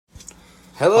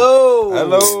Hello!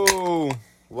 Hello!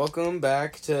 Welcome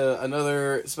back to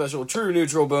another special True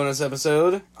Neutral bonus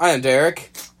episode. I am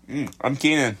Derek. I'm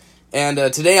Keenan. And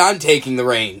today I'm taking the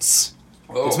reins.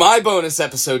 Oh. It's my bonus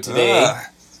episode today.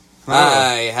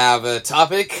 I have a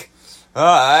topic.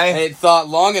 I thought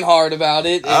long and hard about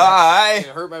it. It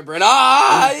hurt my brain.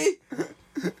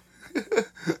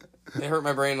 It hurt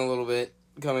my brain a little bit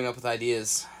coming up with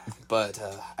ideas. But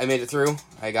I made it through.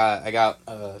 I got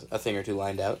a thing or two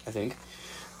lined out, I think.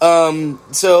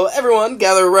 So everyone,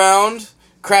 gather around,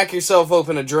 crack yourself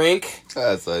open a drink.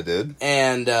 As I did.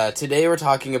 And today we're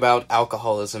talking about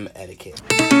alcoholism etiquette.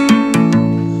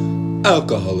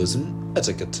 Alcoholism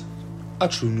Etiquette. A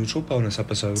True Neutral bonus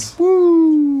episode.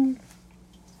 Woo!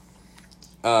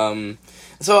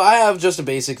 So I have just a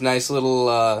basic, nice little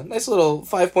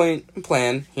 5-point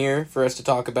plan here for us to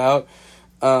talk about.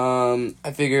 I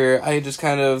figure I just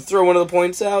kind of throw one of the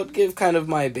points out, give kind of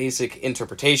my basic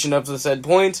interpretation of the said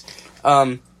point,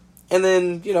 and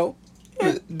then,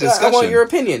 discussion. I want your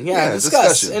opinion. Yeah,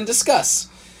 discuss.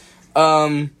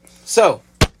 So,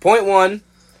 point 1,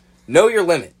 know your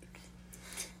limit.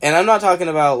 And I'm not talking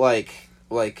about I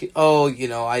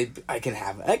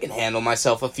can handle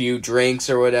myself a few drinks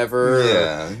or whatever.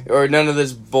 Yeah. Or none of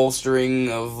this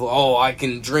bolstering of, I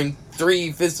can drink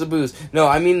 3 fists of booze. No,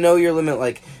 I mean know your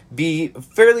limit, be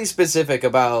fairly specific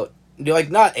about,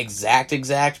 not exact,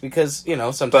 because,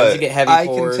 sometimes you get heavy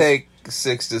pours. I can take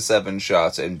 6 to 7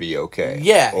 shots and be okay.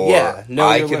 Yeah, or know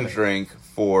I your can limit. drink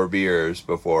 4 beers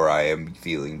before I am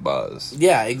feeling buzzed.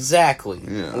 Yeah, exactly.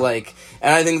 Yeah.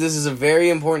 And I think this is a very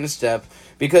important step,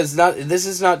 because this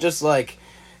is not just, an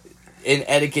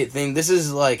etiquette thing. This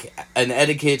is, an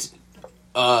etiquette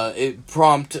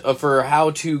prompt for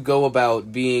how to go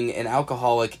about being an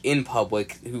alcoholic in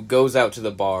public who goes out to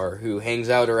the bar, who hangs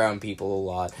out around people a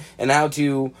lot, and how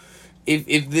to,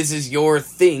 if this is your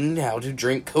thing, how to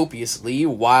drink copiously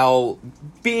while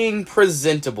being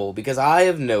presentable, because I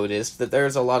have noticed that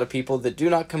there's a lot of people that do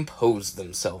not compose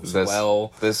themselves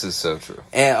well. This is so true.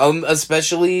 And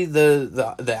especially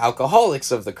the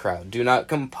alcoholics of the crowd do not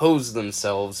compose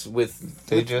themselves with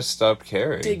just stop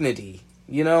caring. Dignity.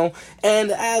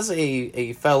 And as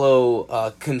a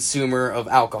fellow consumer of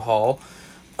alcohol,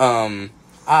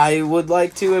 I would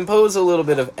like to impose a little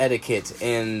bit of etiquette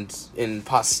and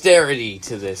posterity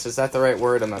to this. Is that the right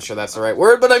word? I'm not sure that's the right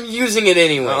word, but I'm using it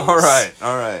anyways. All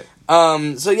right.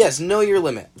 So yes, know your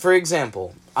limit. For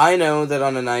example, I know that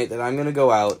on a night that I'm going to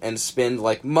go out and spend,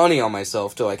 money on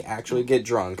myself to, actually get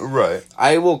drunk. Right.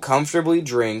 I will comfortably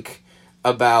drink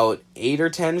about 8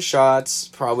 or 10 shots,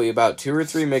 probably about 2 or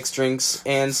 3 mixed drinks,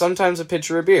 and sometimes a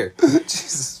pitcher of beer.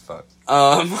 Jesus fuck.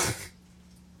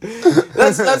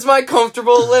 That's my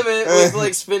comfortable limit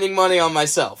with, spending money on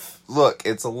myself. Look,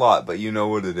 it's a lot, but you know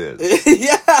what it is.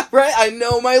 Yeah, right? I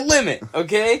know my limit,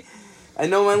 okay? I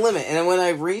know my limit. And when I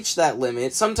reach that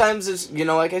limit, sometimes it's,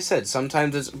 like I said,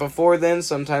 sometimes it's before then,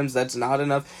 sometimes that's not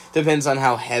enough. Depends on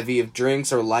how heavy of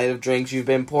drinks or light of drinks you've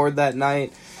been poured that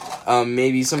night.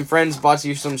 Maybe some friends bought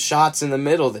you some shots in the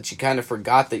middle that you kind of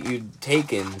forgot that you'd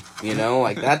taken,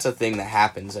 that's a thing that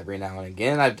happens every now and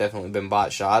again. I've definitely been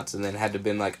bought shots and then had to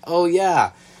been oh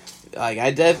yeah,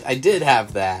 I did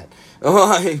have that.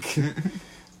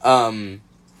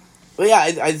 But yeah,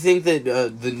 I think that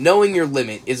the knowing your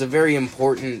limit is a very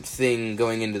important thing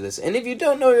going into this. And if you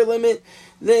don't know your limit,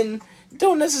 then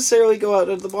don't necessarily go out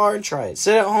to the bar and try it.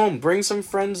 Sit at home, bring some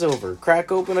friends over, crack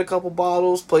open a couple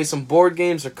bottles, play some board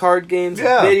games or card games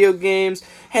or video games,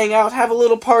 hang out, have a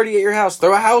little party at your house,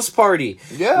 throw a house party.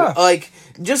 Yeah.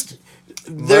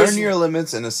 Learn your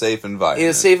limits in a safe environment. In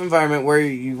a safe environment where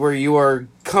you are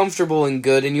comfortable and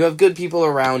good, and you have good people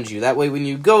around you. That way, when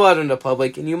you go out into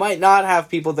public, and you might not have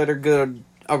people that are good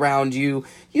around you,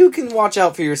 you can watch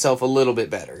out for yourself a little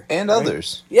bit better. And right?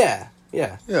 Others. Yeah.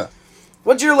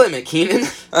 What's your limit, Keenan?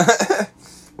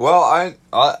 Well, I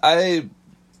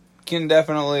can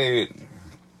definitely...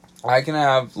 I can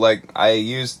have, I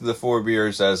used the 4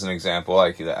 beers as an example.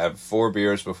 I could have 4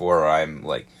 beers before I'm,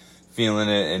 feeling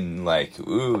it and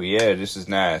ooh, yeah, this is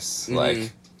nice.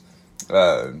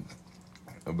 Mm-hmm.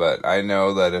 But I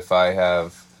know that if I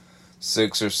have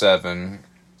 6 or 7,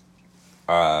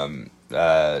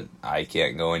 I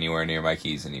can't go anywhere near my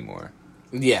keys anymore.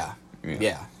 Yeah,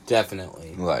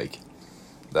 definitely.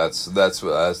 That's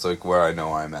where I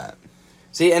know I'm at.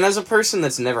 See, and as a person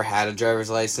that's never had a driver's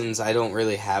license, I don't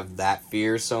really have that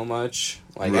fear so much.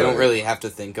 Right. I don't really have to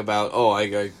think about,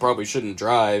 I probably shouldn't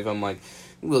drive. I'm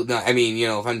well, no, I mean,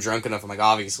 if I'm drunk enough, I'm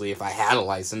obviously, if I had a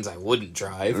license, I wouldn't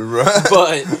drive. Right.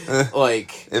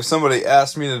 But, if somebody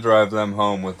asked me to drive them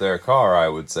home with their car, I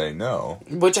would say no.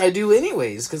 Which I do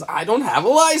anyways, because I don't have a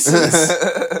license.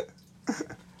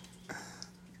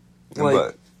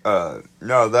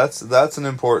 that's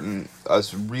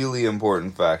a really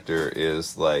important factor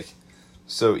is, like,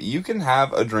 so you can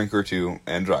have a drink or two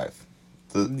and drive.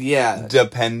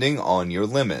 Depending on your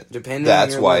limit.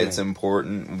 That's why it's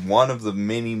important. One of the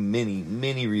many, many,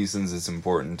 many reasons it's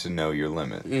important to know your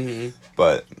limit. Mm-hmm.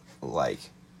 But, like,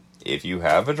 if you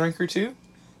have a drink or two,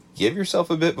 give yourself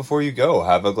a bit before you go.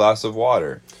 Have a glass of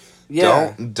water.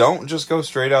 Yeah. Don't just go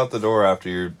straight out the door after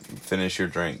you finish your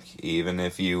drink. Even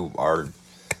if you are,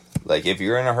 like, if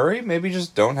you're in a hurry, maybe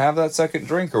just don't have that second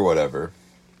drink or whatever.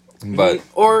 But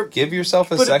or give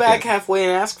yourself a second. Put it back halfway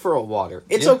and ask for a water.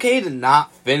 It's okay to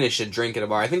not finish a drink at a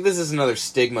bar. I think this is another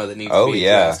stigma that needs to be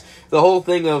addressed. The whole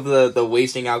thing of the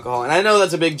wasting alcohol. And I know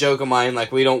that's a big joke of mine,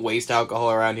 like, we don't waste alcohol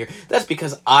around here. That's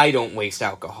because I don't waste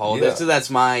alcohol. Yeah.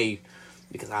 That's my...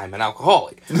 because I'm an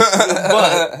alcoholic.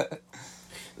 But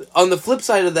on the flip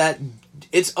side of that,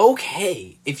 it's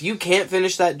okay. If you can't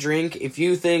finish that drink, if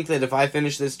you think that if I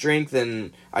finish this drink,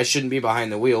 then I shouldn't be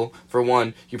behind the wheel, for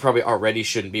one, you probably already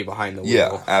shouldn't be behind the wheel.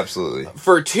 Yeah, absolutely.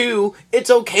 For two, it's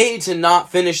okay to not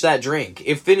finish that drink.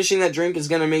 If finishing that drink is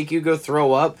going to make you go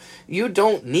throw up, you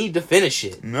don't need to finish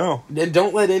it. No. And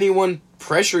don't let anyone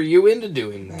pressure you into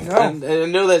doing that. No. And I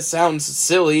know that sounds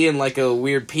silly and like a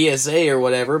weird PSA or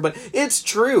whatever, but it's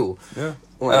true. Yeah.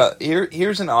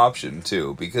 Here's an option,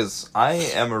 too, because I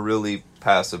am a really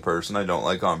passive person. I don't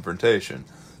like confrontation.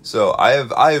 So I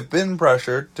have been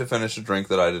pressured to finish a drink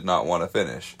that I did not want to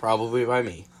finish. Probably by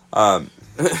me.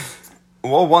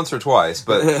 Well, once or twice,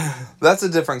 but that's a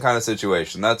different kind of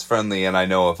situation. That's friendly, and I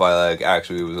know if I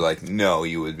actually was like, no,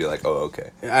 you would be like, oh,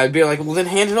 okay. I'd be like, well, then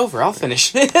hand it over. I'll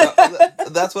finish it.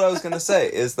 That's what I was going to say,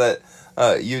 is that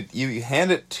you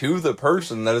hand it to the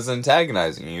person that is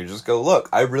antagonizing you. You just go, look,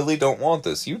 I really don't want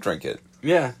this. You drink it.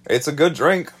 Yeah. It's a good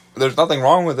drink. There's nothing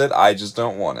wrong with it. I just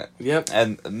don't want it. Yep.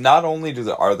 And not only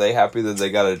are they happy that they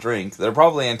got a drink, they're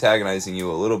probably antagonizing you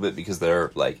a little bit because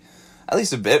they're, like, at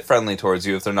least a bit friendly towards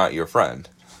you if they're not your friend.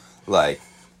 Like...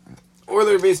 or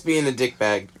they're just being a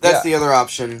dickbag. That's the other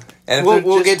option. And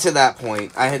we'll get to that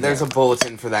point. There's a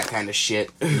bulletin for that kind of shit.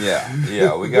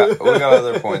 Yeah, we got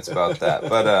other points about that.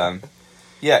 But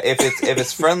if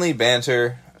it's friendly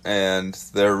banter and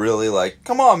they're really like,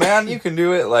 come on, man, you can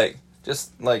do it. Like,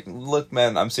 just like, look,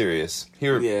 man, I'm serious.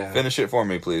 Here, finish it for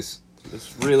me, please.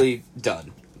 It's really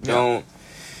done. Don't,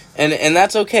 and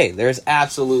that's okay. There's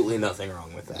absolutely nothing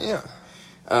wrong with that. Yeah.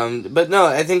 But no,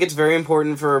 I think it's very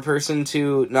important for a person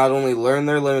to not only learn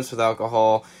their limits with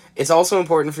alcohol, it's also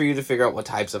important for you to figure out what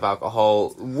types of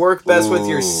alcohol work best with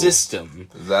your system.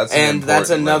 That's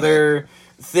another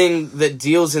thing that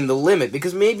deals in the limit,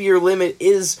 because maybe your limit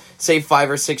is, say,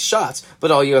 5 or 6 shots, but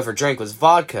all you ever drank was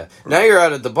vodka. Right. Now you're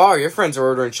out at the bar, your friends are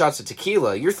ordering shots of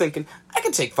tequila. You're thinking, I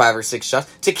can take 5 or 6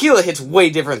 shots. Tequila hits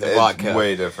way different than vodka.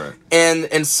 Way different.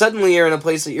 And suddenly you're in a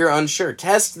place that you're unsure.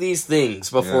 Test these things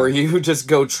before you just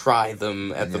go try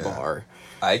them at the bar.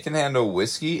 I can handle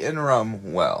whiskey and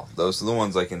rum well. Those are the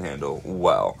ones I can handle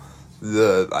well.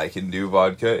 I can do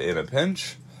vodka in a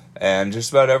pinch, and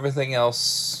just about everything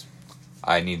else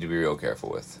I need to be real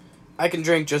careful with. I can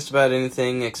drink just about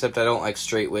anything, except I don't like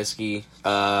straight whiskey.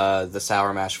 The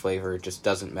sour mash flavor just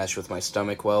doesn't mesh with my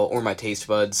stomach well, or my taste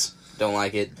buds. Don't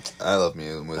like it. I love me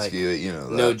some whiskey, you know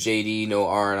that. No JD, no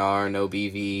R&R, no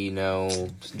BV, no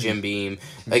Jim Beam.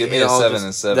 Give me a 7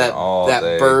 and 7 all day.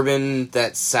 That bourbon,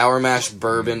 that sour mash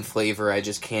bourbon flavor, I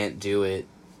just can't do it.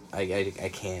 I can't. I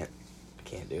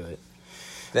can't do it.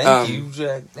 Thank you,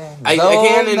 Jack. I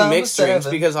can in mixed drinks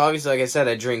because obviously, like I said,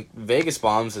 I drink Vegas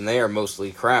bombs and they are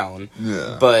mostly Crown.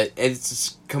 Yeah. But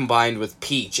it's combined with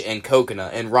peach and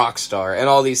coconut and Rockstar and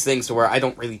all these things to where I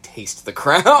don't really taste the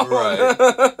Crown.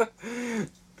 Right.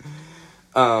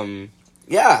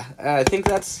 Yeah, I think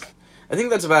that's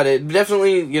about it.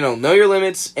 Definitely, know your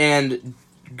limits and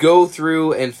go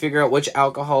through and figure out which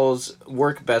alcohols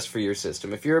work best for your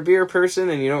system. If you're a beer person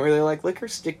and you don't really like liquor,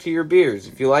 stick to your beers.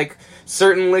 If you like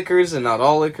certain liquors and not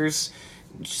all liquors,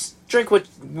 just drink what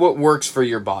works for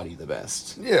your body the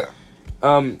best. Yeah.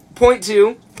 Point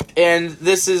 2, and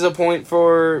this is a point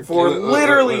for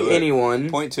literally anyone.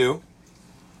 Point 2.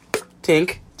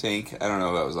 Tink. I don't know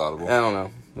if that was audible. I don't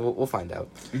know. We'll find out.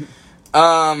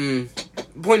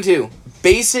 Point 2.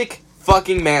 Basic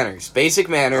fucking manners. Basic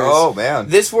manners. Oh, man.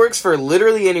 This works for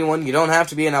literally anyone. You don't have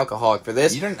to be an alcoholic for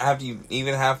this. You don't have to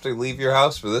even have to leave your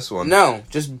house for this one. No,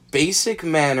 just basic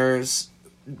manners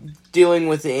dealing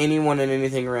with anyone and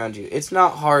anything around you. It's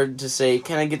not hard to say,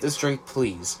 can I get this drink,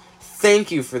 please?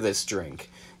 Thank you for this drink.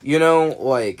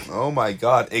 Oh my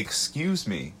god, excuse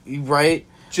me. Right?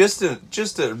 Just a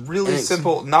really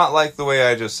simple, not like the way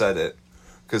I just said it.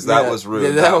 because that was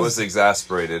rude. Yeah, that was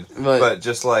exasperated. But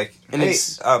just like, hey,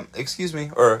 excuse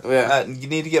me, or you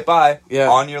need to get by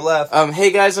on your left.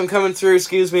 Hey guys, I'm coming through.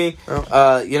 Excuse me.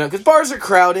 Oh. Because bars are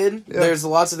crowded. Yeah. There's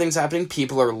lots of things happening.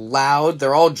 People are loud.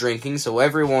 They're all drinking, so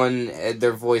everyone,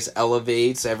 their voice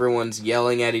elevates. Everyone's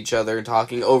yelling at each other,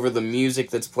 talking over the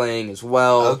music that's playing as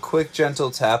well. A quick, gentle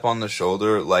tap on the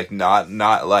shoulder, like not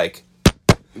like,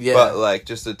 but like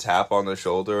just a tap on the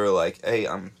shoulder, like, hey,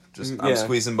 I'm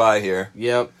squeezing by here.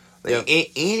 Yep. Like,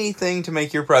 anything to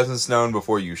make your presence known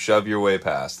before you shove your way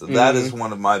past. That is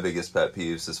one of my biggest pet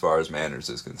peeves as far as manners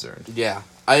is concerned. Yeah,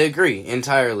 I agree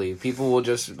entirely. People will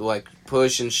just, like,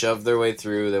 push and shove their way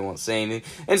through. They won't say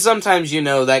anything. And sometimes,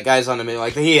 that guy's on a minute,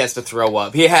 like, he has to throw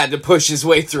up. He had to push his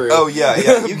way through. Oh,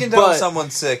 yeah. You can tell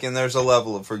someone's sick, and there's a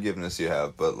level of forgiveness you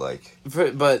have, but, like...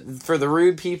 But for the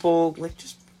rude people, like,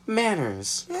 just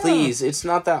manners. Yeah. Please, it's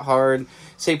not that hard.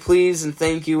 Say please and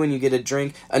thank you when you get a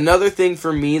drink. Another thing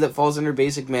for me that falls under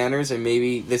basic manners, and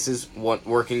maybe this is what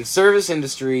working service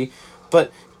industry,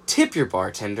 but tip your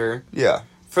bartender. Yeah.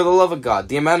 For the love of God,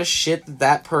 the amount of shit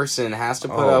that person has to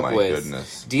put up with,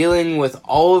 goodness. Dealing with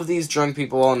all of these drunk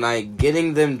people all night,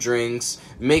 getting them drinks,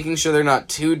 making sure they're not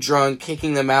too drunk,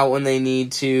 kicking them out when they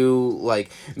need to,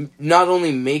 like, not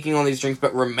only making all these drinks,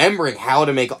 but remembering how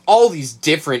to make all these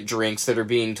different drinks that are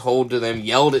being told to them,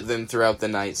 yelled at them throughout the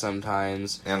night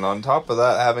sometimes. And on top of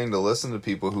that, having to listen to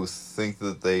people who think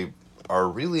that they are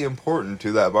really important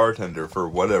to that bartender for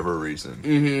whatever reason.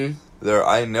 Mm-hmm.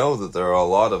 I know that there are a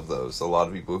lot of those. A lot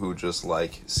of people who just,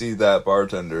 like, see that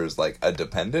bartender as, like, a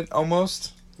dependent,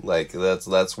 almost. Like,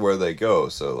 that's where they go.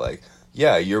 So, like,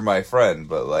 yeah, you're my friend,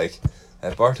 but, like,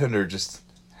 that bartender just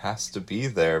has to be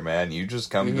there, man. You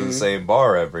just come to the same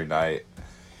bar every night.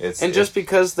 Just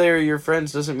because they're your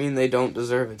friends doesn't mean they don't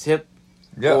deserve a tip.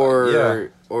 Yeah,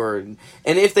 And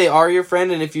if they are your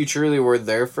friend, and if you truly were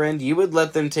their friend, you would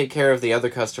let them take care of the other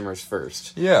customers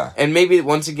first. Yeah. And maybe,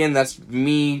 once again, that's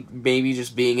me maybe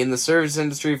just being in the service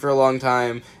industry for a long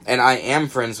time, and I am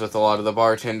friends with a lot of the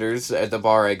bartenders at the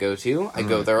bar I go to. I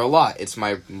go there a lot. It's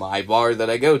my bar that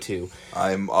I go to.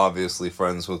 I'm obviously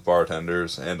friends with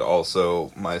bartenders, and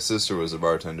also my sister was a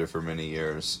bartender for many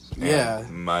years. Yeah.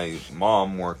 My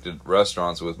mom worked at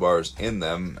restaurants with bars in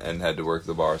them and had to work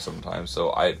the bar sometimes,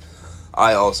 so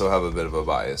I also have a bit of a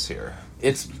bias here.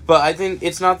 But I think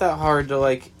it's not that hard to,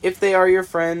 like, if they are your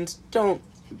friend, don't,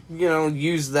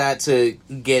 use that to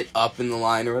get up in the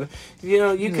line or whatever.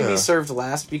 You can be served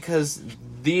last because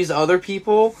these other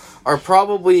people are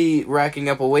probably racking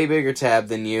up a way bigger tab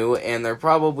than you, and they're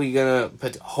probably gonna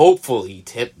hopefully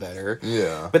tip better.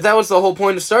 Yeah. But that was the whole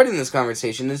point of starting this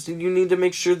conversation, is you need to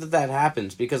make sure that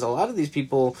happens, because a lot of these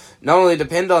people not only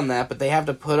depend on that, but they have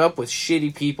to put up with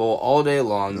shitty people all day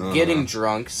long, getting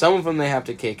drunk. Some of them they have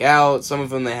to kick out, some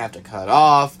of them they have to cut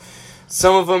off,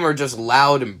 some of them are just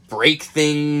loud and break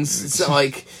things. So,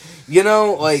 like...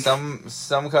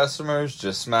 some customers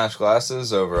just smash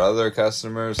glasses over other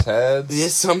customers' heads. Yeah,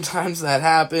 sometimes that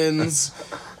happens.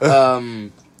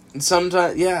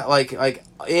 Sometimes, like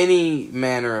any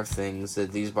manner of things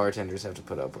that these bartenders have to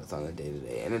put up with on a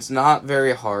day-to-day. And it's not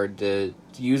very hard to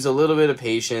use a little bit of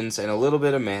patience and a little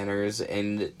bit of manners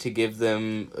and to give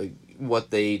them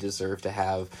what they deserve to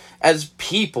have as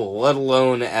people, let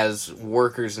alone as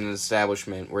workers in an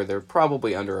establishment where they're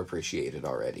probably underappreciated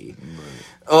already.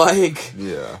 Right.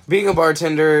 Being a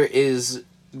bartender is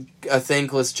a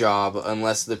thankless job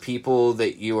unless the people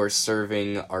that you are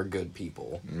serving are good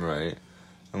people. Right.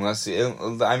 Unless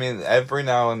every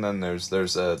now and then there's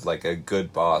a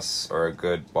good boss or a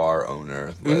good bar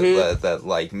owner that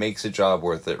like makes a job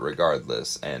worth it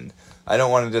regardless. And I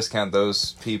don't want to discount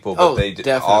those people, but they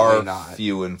are not.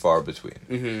 Few and far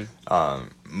between.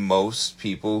 Most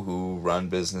people who run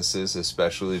businesses,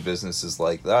 especially businesses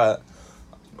like that,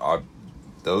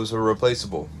 those are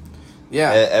replaceable.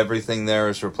 Yeah. Everything there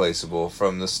is replaceable,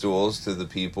 from the stools to the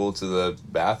people to the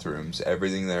bathrooms.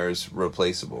 Everything there is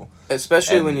replaceable.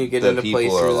 Especially when you get into places... The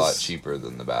people are a lot cheaper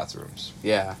than the bathrooms.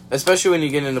 Yeah. Especially when you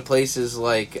get into places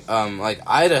like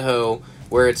Idaho,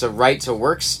 where it's a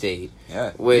right-to-work state.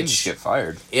 Yeah, which, you just get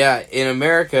fired. Yeah, in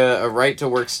America, a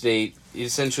right-to-work state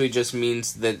essentially just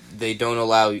means that they don't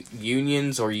allow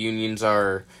unions, or unions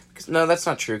are... No, that's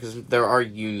not true, because there are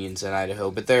unions in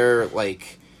Idaho, but they're,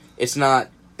 like... It's not...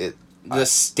 The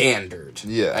standard,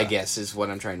 I guess, is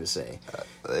what I'm trying to say.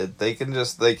 They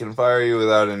can fire you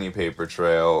without any paper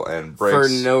trail, and breaks... For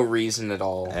no reason at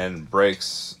all. And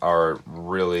breaks are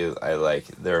really,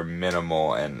 they're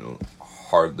minimal and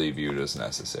hardly viewed as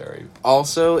necessary.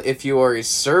 Also, if you are a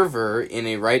server in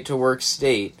a right-to-work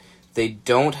state, they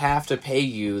don't have to pay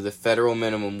you the federal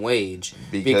minimum wage.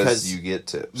 Because you get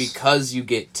tips. Because you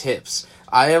get tips.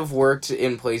 I have worked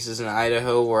in places in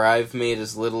Idaho where I've made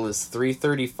as little as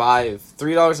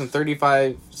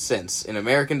 $3.35 in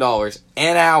American dollars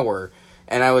an hour,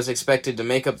 and I was expected to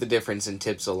make up the difference in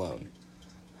tips alone.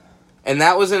 And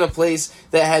that was in a place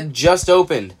that had just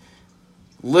opened.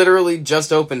 Literally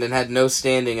just opened and had no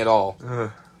standing at all.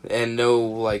 And no,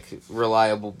 like,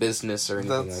 reliable business or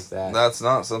anything like that. That's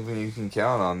not something you can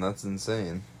count on. That's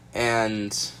insane.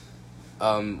 And,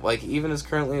 like, even as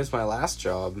currently as my last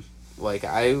job, like,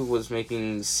 I was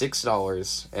making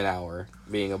 $6 an hour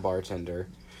being a bartender.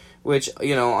 Which,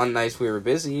 you know, on nights we were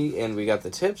busy and we got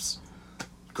the tips,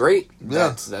 great.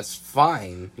 Yeah. That's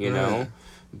fine, you know.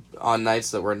 On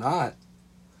nights that we're not,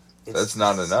 that's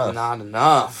not enough. Not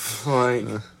enough. Like,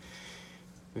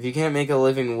 if you can't make a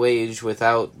living wage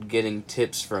without getting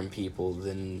tips from people,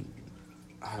 then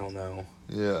I don't know.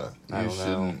 Yeah, I don't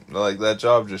shouldn't know. Like that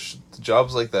job.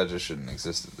 Jobs like that just shouldn't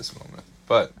exist at this moment.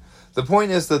 But the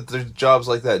point is that the jobs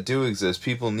like that do exist.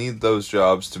 People need those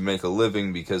jobs to make a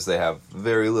living because they have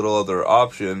very little other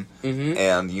option,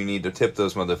 and you need to tip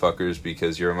those motherfuckers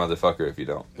because you're a motherfucker if you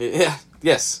don't. Yeah.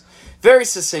 Yes. Very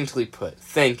succinctly put.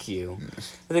 Thank you.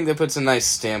 I think that puts a nice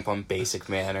stamp on basic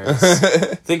manners.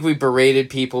 I think we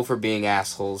berated people for being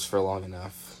assholes for long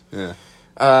enough. Yeah.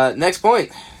 Next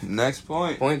point. Next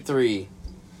point. Point 3.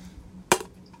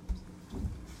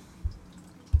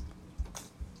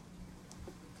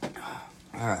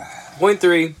 Point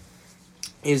 3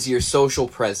 is your social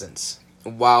presence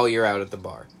while you're out at the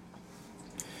bar.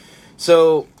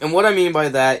 So, and what I mean by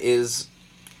that is,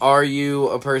 are you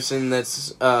a person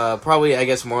that's probably, I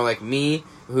guess, more like me,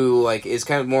 who like is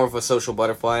kind of more of a social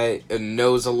butterfly and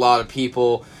knows a lot of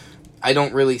people? I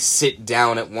don't really sit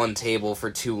down at one table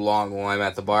for too long while I'm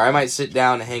at the bar. I might sit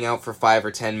down and hang out for 5 or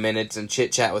 10 minutes and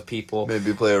chit-chat with people.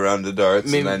 Maybe play a round of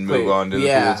darts and then move on to the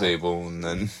pool table and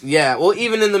then... Yeah, well,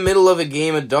 even in the middle of a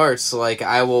game of darts, like,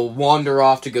 I will wander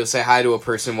off to go say hi to a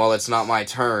person while it's not my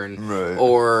turn. Right.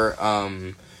 Or,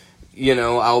 you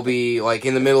know, I'll be, like,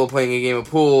 in the middle of playing a game of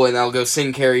pool, and I'll go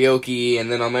sing karaoke,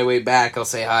 and then on my way back, I'll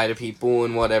say hi to people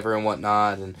and whatever and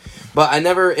whatnot. But I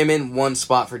never am in one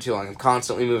spot for too long. I'm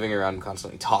constantly moving around. I'm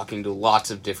constantly talking to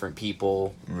lots of different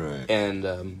people. Right.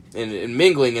 And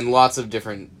mingling in lots of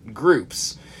different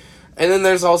groups. And then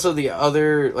there's also the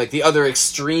other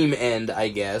extreme end, I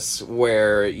guess,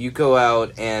 where you go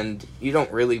out and you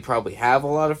don't really probably have a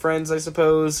lot of friends, I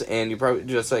suppose, and you probably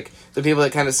just, like, the people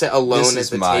that kind of sit alone at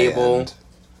the table, end.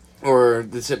 or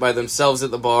they sit by themselves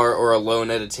at the bar, or alone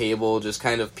at a table, just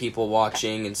kind of people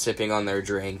watching and sipping on their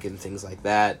drink and things like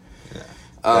that. Yeah.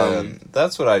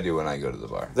 That's what I do when I go to the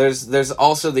bar. There's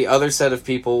also the other set of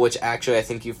people, which actually I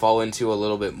think you fall into a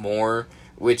little bit more,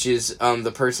 which is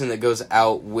the person that goes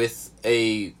out with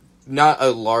not a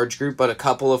large group, but a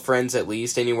couple of friends at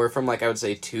least, anywhere from, like, I would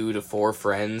say 2 to 4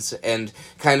 friends, and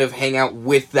kind of hang out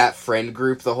with that friend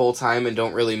group the whole time and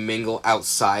don't really mingle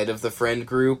outside of the friend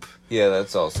group. Yeah,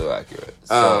 that's also accurate.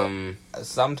 So,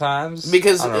 sometimes,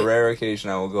 because on a rare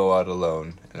occasion, I will go out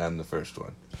alone, and I'm the first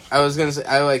one. I was gonna say,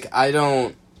 I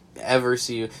don't ever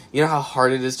see you. You know how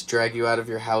hard it is to drag you out of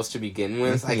your house to begin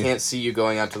with? I can't see you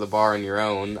going out to the bar on your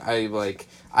own.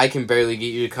 I can barely get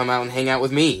you to come out and hang out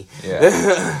with me.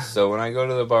 Yeah. So when I go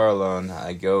to the bar alone,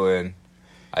 I go in.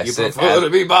 You prefer to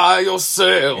be by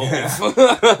yourself.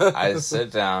 Yeah. I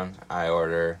sit down. I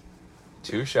order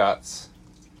 2 shots,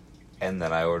 and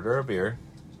then I order a beer,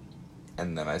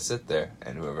 and then I sit there,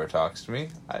 and whoever talks to me,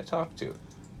 I talk to,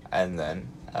 and then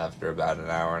after about an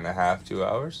hour and a half, 2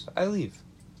 hours, I leave.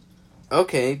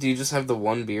 Okay. Do you just have the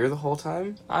one beer the whole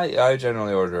time? I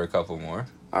generally order a couple more.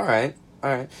 All right.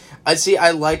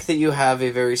 I like that you have a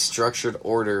very structured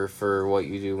order for what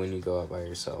you do when you go out by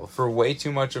yourself. For way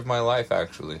too much of my life,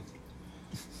 actually.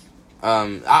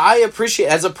 I appreciate,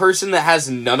 as a person that has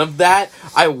none of that,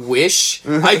 I wish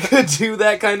I could do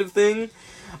that kind of thing.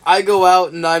 I go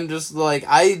out and I'm just like,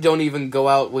 I don't even go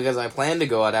out because I plan to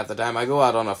go out half the time. I go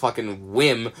out on a fucking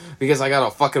whim because I got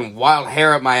a fucking wild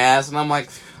hair up my ass and I'm like,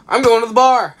 I'm going to the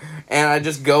bar. And I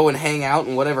just go and hang out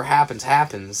and whatever happens,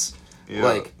 happens. Yeah,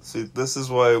 like, see, this is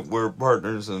why we're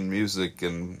partners in music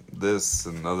and this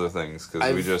and other things,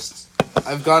 because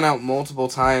I've gone out multiple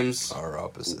times our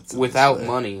opposites without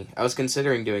money. I was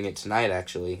considering doing it tonight,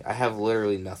 actually. I have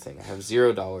literally nothing. I have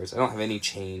 $0. I don't have any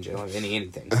change. I don't have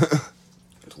anything.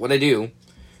 So what I do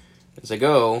is I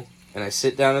go and I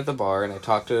sit down at the bar and I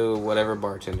talk to whatever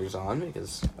bartender's on,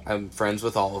 because I'm friends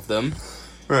with all of them.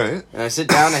 Right. And I sit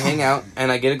down, I hang out,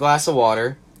 and I get a glass of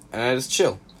water, and I just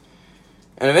chill.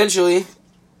 And eventually,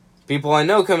 people I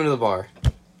know come into the bar.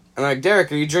 And they're like,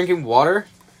 Derek, are you drinking water?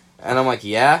 And I'm like,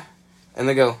 yeah. And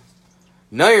they go,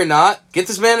 no, you're not. Get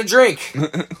this man a drink.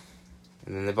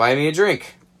 And then they buy me a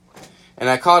drink. And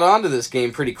I caught on to this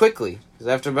game pretty quickly. Because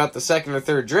after about the second or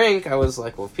third drink, I was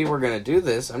like, well, if people are going to do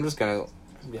this, I'm just going to...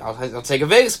 I'll take a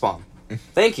Vegas bomb.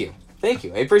 Thank you. Thank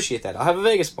you. I appreciate that. I'll have a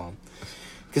Vegas bomb.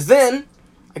 Because then,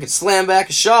 I could slam back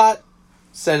a shot,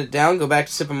 set it down, go back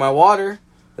to sipping my water.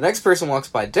 The next person walks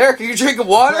by. Derek, are you drinking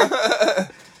water?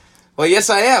 Well, yes,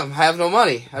 I am. I have no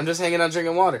money. I'm just hanging out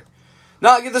drinking water. No,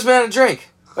 I'll get this man a drink.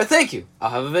 But thank you. I'll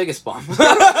have a Vegas bomb.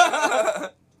 I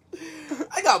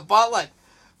got bought like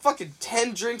fucking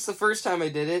 10 drinks the first time I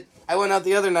did it. I went out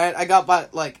the other night. I got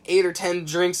bought like 8 or 10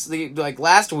 drinks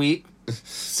last week.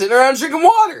 Sitting around drinking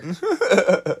water.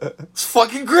 It's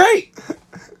fucking great.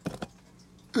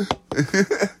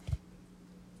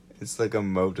 It's like a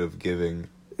mode of giving.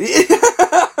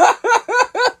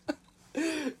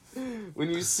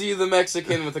 When you see the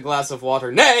Mexican with a glass of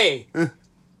water, nay!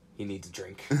 He needs a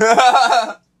drink.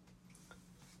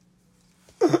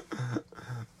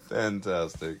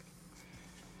 Fantastic.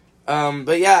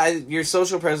 But yeah, your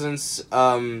social presence,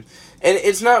 and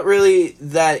it's not really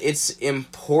that it's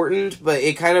important, but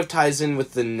it kind of ties in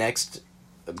with the next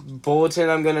bulletin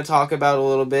I'm going to talk about a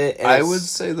little bit. And I would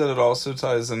say that it also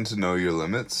ties into know your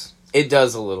limits. It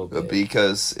does a little bit.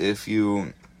 Because if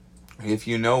you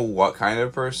know what kind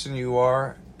of person you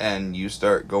are, and you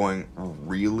start going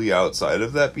really outside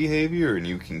of that behavior, and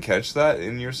you can catch that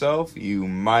in yourself, you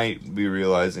might be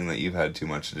realizing that you've had too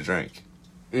much to drink.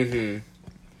 Mm-hmm.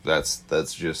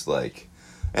 That's just like...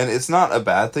 And it's not a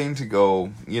bad thing to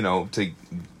go, get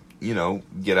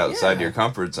outside your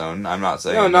comfort zone. I'm not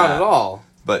saying no, not at all.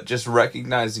 But just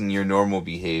recognizing your normal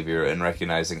behavior and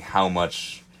recognizing how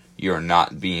much you're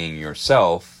not being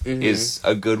yourself is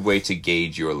a good way to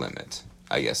gauge your limit,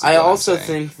 I guess. I also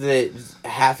think that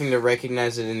having to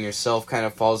recognize it in yourself kind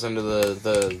of falls under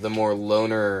the more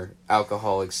loner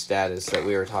alcoholic status that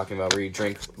we were talking about, where you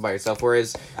drink by yourself.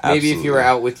 Whereas maybe if you were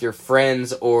out with your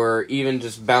friends, or even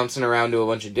just bouncing around to a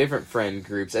bunch of different friend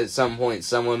groups, at some point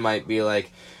someone might be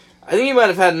like, I think you might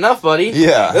have had enough, buddy.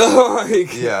 Yeah.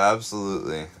 Yeah,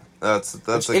 absolutely. That's a good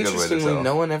way to tell. Interestingly,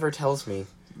 no one ever tells me.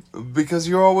 Because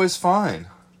you're always fine.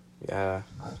 Yeah.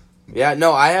 Yeah,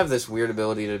 no, I have this weird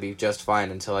ability to be just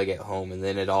fine until I get home, and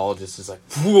then it all just is like,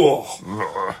 whoa.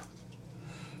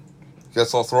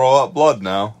 Guess I'll throw up blood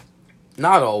now.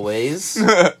 Not always.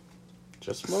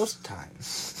 Just most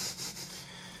times.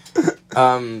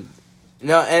 No,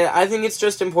 and I think it's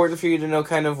just important for you to know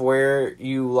kind of where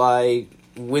you lie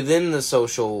within the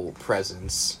social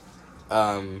presence.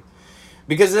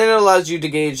 Because then it allows you to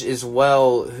gauge as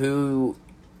well who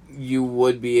you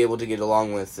would be able to get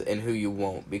along with and who you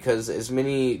won't. Because as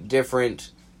many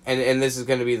different, and this is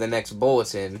going to be the next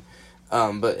bulletin,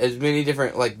 but as many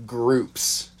different, like,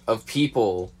 groups of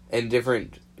people and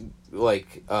different,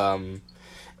 like, I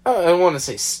don't want to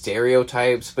say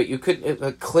stereotypes, but you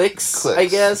could, cliques, I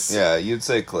guess. Yeah, you'd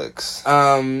say cliques.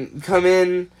 Come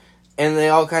in, and they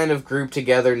all kind of group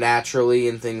together naturally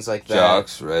and things like that.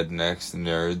 Jocks, rednecks,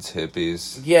 nerds,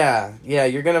 hippies. Yeah,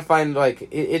 you're gonna find, like,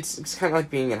 it's kind of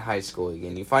like being in high school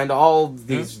again. You find all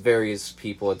these various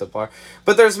people at the bar.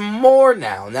 But there's more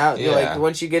now. Like,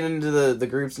 once you get into the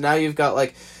groups, now you've got,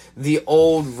 like, the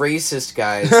old racist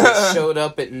guys that showed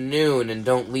up at noon and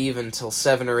don't leave until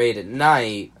 7 or 8 at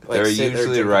night. Like, they're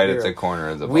usually right at the corner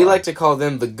of the bar. We like to call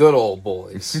them the good old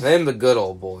boys. Them the good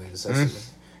old boys.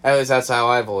 At least that's how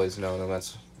I've always known them.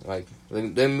 That's like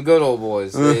them good old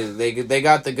boys. They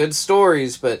got the good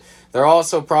stories, but they're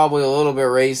also probably a little bit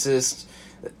racist.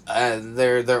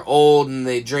 They're old and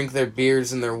they drink their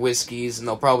beers and their whiskeys, and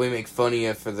they'll probably make fun of you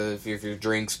if your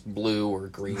drink's blue or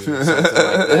green or something like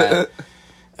that.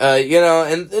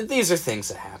 And these are things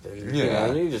that happen.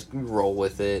 Yeah. You just roll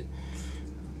with it.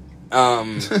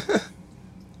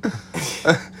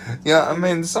 Yeah, I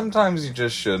mean, sometimes you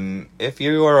just shouldn't. If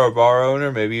you are a bar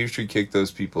owner, maybe you should kick those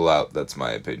people out. That's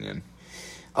my opinion.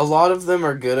 A lot of them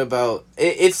are good about...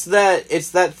 It's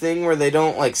that thing where they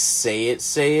don't, like, say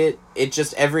it. It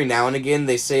just, every now and again,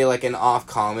 they say, like, an off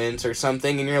comment or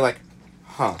something, and you're like,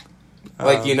 huh.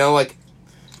 Like, like...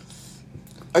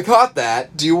 I caught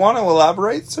that. Do you want to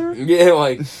elaborate, sir? Yeah,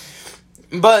 like...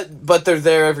 But they're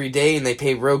there every day, and they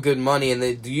pay real good money,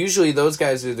 and usually those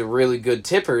guys are the really good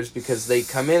tippers because they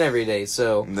come in every day,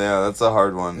 so... Yeah, that's a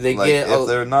hard one. If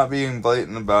they're not being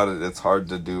blatant about it, it's hard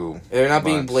to do. They're not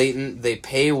being blatant, they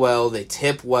pay well, they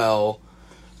tip well,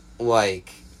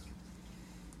 like...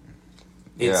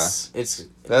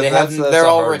 They're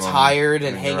all retired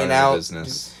and hanging out.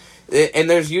 Business. And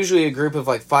there's usually a group of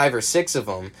like 5 or 6 of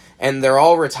them, and they're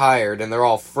all retired and they're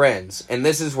all friends, and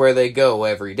this is where they go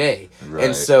every day. Right.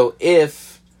 And so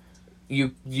if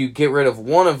you get rid of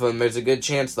one of them, there's a good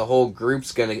chance the whole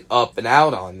group's gonna up and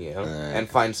out on you and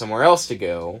find somewhere else to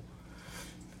go,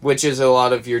 which is a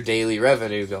lot of your daily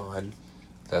revenue gone.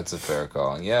 That's a fair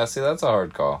call. Yeah, see, that's a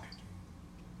hard call.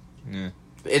 Yeah.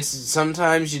 It's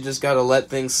sometimes you just gotta let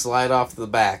things slide off the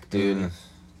back, dude.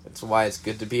 That's why it's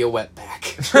good to be a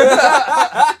wetback.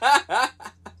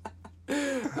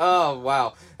 Oh,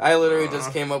 wow. I literally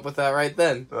just came up with that right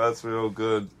then. That's real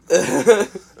good.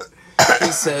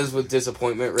 He says with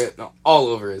disappointment written all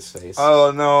over his face.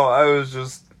 Oh, no, I was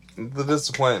just... The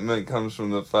disappointment comes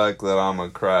from the fact that I'm a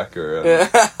cracker. And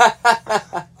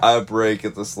I break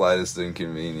at the slightest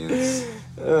inconvenience.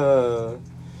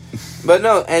 But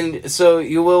no, and so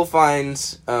you will find,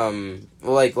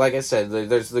 like I said,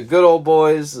 there's the good old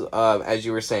boys, as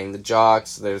you were saying, the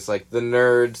jocks, there's, like, the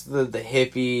nerds, the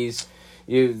hippies,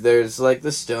 there's, like, the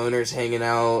stoners hanging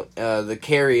out, the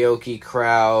karaoke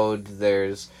crowd,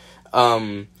 there's,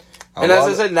 and as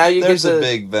I said, now you there's get a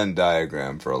big Venn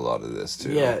diagram for a lot of this,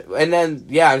 too. Yeah, and then,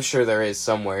 I'm sure there is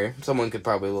somewhere. Someone could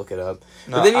probably look it up.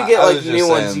 But then you get, like, new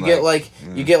ones. You get,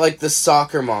 you get, like, the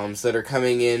soccer moms that are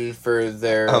coming in for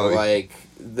their,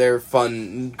 their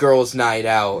fun girls' night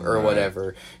out or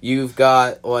whatever. You've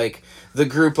got, like, the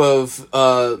group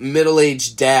of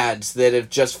middle-aged dads that have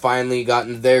just finally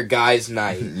gotten their guys'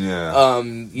 night. Yeah.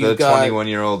 You've the got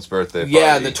 21-year-old's birthday party.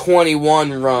 Yeah, the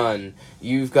 21 run.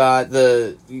 You've got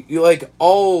like,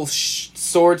 all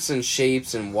sorts and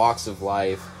shapes and walks of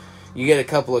life. You get a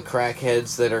couple of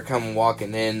crackheads that are come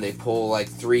walking in. They pull, like,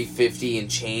 $3.50 and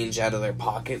change out of their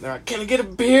pocket. They're like, "Can I get a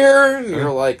beer?" And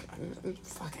you're like,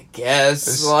 "Fuck, I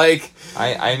guess." Like,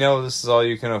 I know this is all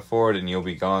you can afford, and you'll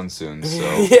be gone soon.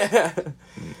 So yeah,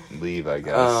 leave, I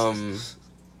guess.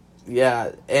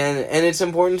 Yeah, and it's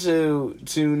important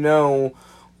to know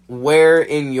where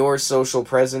in your social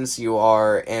presence you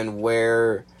are and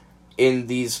where in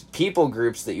these people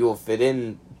groups that you will fit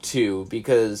into,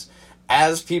 because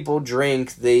as people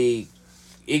drink,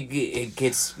 it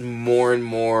gets more and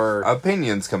more...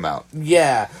 Opinions come out.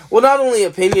 Yeah. Well, not only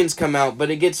opinions come out, but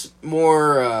it gets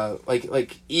more,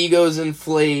 like egos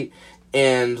inflate,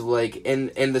 and, like, and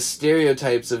the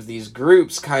stereotypes of these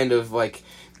groups kind of, like,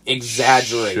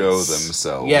 exaggerates. Show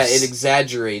themselves. Yeah, it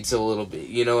exaggerates a little bit,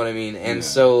 you know what I mean? And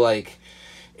so, like,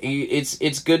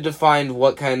 it's good to find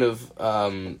what kind of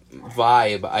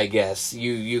vibe, I guess,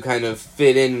 you kind of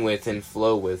fit in with and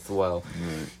flow with well.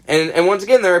 And once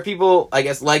again, there are people, I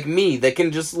guess, like me, that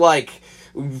can just, like,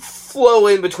 flow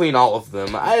in between all of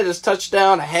them. I just touch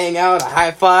down, I hang out, I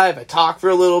high five, I talk for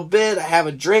a little bit, I have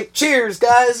a drink, cheers,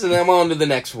 guys, and I'm on to the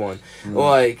next one.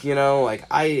 Like, you know, like,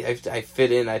 I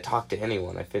fit in, I talk to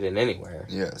anyone, I fit in anywhere.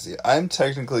 Yes, yeah, I'm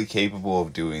technically capable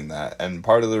of doing that, and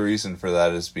part of the reason for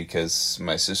that is because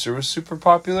my sister was super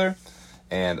popular,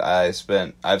 and I've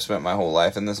spent my whole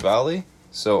life in this valley,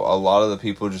 so a lot of the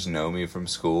people just know me from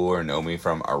school or know me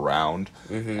from around,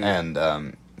 and,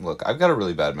 look, I've got a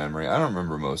really bad memory. I don't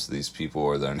remember most of these people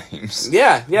or their names.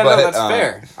 Yeah, but, no, that's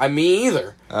fair. Me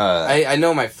either. I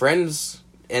know my friends,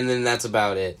 and then that's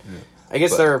about it. I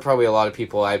guess there are probably a lot of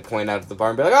people I'd point out at the bar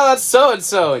and be like, "Oh, that's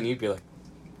so-and-so," and you'd be like,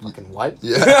 "Fucking what?"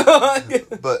 Yeah.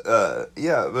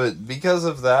 But because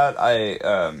of that,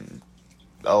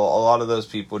 a lot of those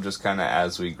people just kind of,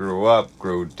 as we grew up,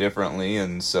 grew differently,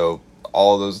 and so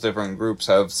all those different groups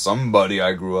have somebody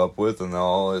I grew up with, and they're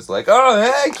always like, "Oh,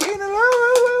 hey, Keenan,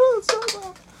 what's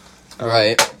up?"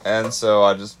 Right. And so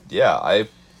I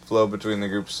flow between the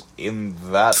groups in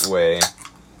that way.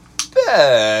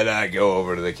 Then I go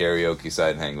over to the karaoke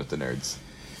side and hang with the nerds.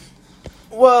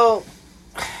 Well,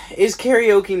 is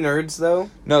karaoke nerds, though?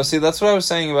 No, see, that's what I was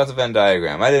saying about the Venn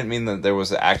diagram. I didn't mean that there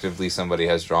was actively somebody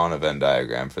has drawn a Venn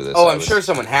diagram for this. Oh, I'm sure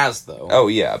someone has, though. Oh,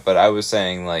 yeah, but I was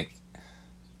saying, like,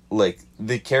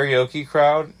 the karaoke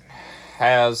crowd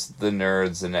has the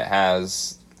nerds, and it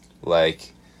has,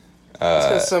 like... it's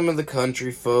got some of the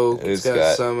country folk. It's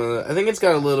got some of the... I think it's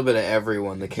got a little bit of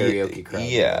everyone, the karaoke crowd.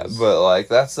 Yeah, but, like,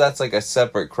 that's like a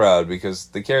separate crowd, because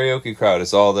the karaoke crowd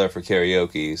is all there for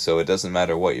karaoke, so it doesn't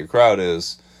matter what your crowd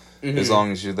is, as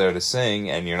long as you're there to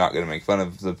sing, and you're not going to make fun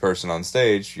of the person on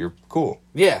stage, you're cool.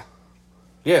 Yeah.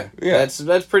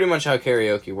 That's pretty much how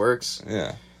karaoke works.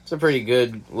 Yeah. It's a pretty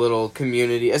good little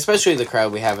community, especially the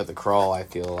crowd we have at the Crawl, I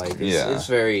feel like. It's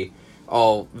very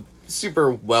all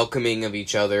super welcoming of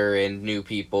each other and new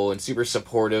people, and super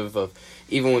supportive of,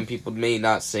 even when people may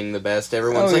not sing the best,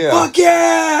 everyone's "Fuck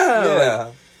yeah!"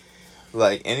 Yeah.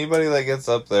 Like, anybody that gets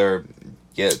up there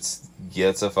gets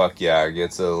a fuck yeah, or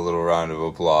gets a little round of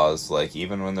applause. Like,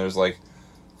 even when there's, like,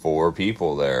 4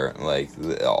 people there, like,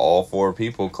 all 4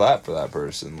 people clap for that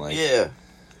person. Like, yeah.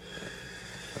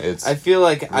 I feel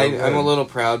like I'm a little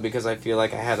proud because I feel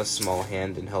like I had a small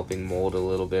hand in helping mold a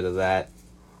little bit of that.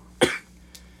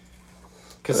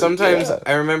 Because sometimes,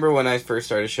 I remember when I first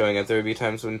started showing up, there would be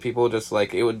times when people just,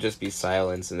 like, it would just be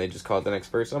silence, and they just call it the next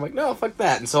person. I'm like, no, fuck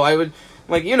that. And so I'm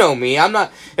like, you know me, I'm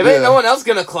not, if ain't no one else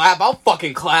gonna clap, I'll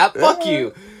fucking clap, fuck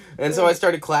you. And so I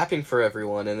started clapping for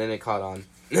everyone, and then it caught on.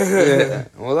 Yeah.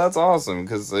 Well, that's awesome,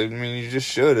 because, I mean, you just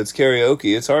should. It's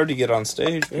karaoke. It's hard to get on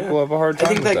stage. People have a hard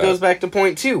time with that. I think that goes back to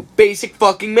point 2. Basic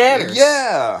fucking manners.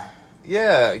 Yeah.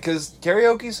 Yeah, because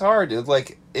karaoke's hard.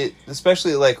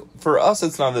 Especially, like, for us,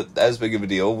 it's not as big of a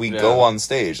deal. We go on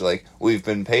stage. Like, we've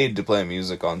been paid to play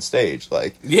music on stage.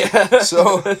 Like,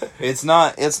 so it's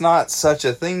not such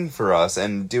a thing for us.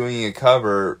 And doing a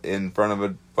cover in front of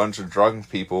a bunch of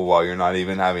drunk people while you're not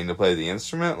even having to play the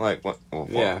instrument, like, what?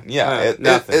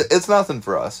 It's nothing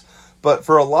for us. But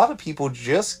for a lot of people,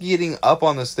 just getting up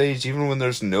on the stage, even when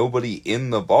there's nobody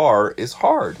in the bar, is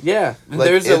hard. Yeah, like,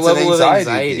 there's a level of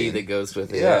anxiety that goes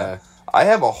with it. Yeah. I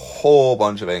have a whole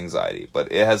bunch of anxiety,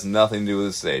 but it has nothing to do with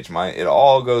the stage. It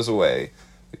all goes away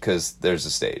because there's a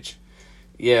stage.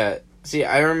 Yeah. See,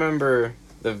 I remember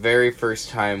the very first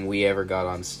time we ever got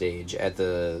on stage at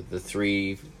the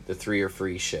Three or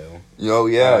Free show. Oh,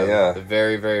 yeah. The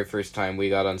very, very first time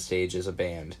we got on stage as a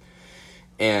band.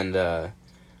 And,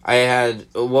 I had,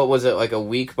 what was it, like a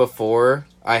week before,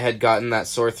 I had gotten that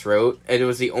sore throat, and it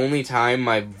was the only time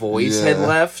my voice had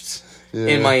left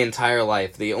in my entire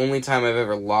life. The only time I've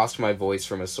ever lost my voice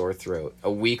from a sore throat, a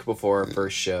week before our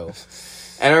first show.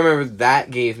 And I remember that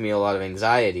gave me a lot of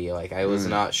anxiety. Like, I was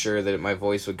not sure that my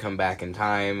voice would come back in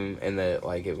time, and that,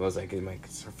 like, it was, like, my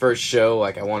first show,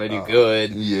 like, I want to do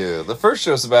good. Yeah, the first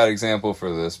show's a bad example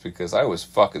for this, because I was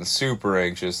fucking super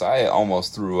anxious. I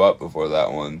almost threw up before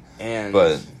that one.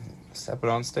 But stepping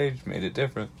on stage made it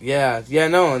different. Yeah,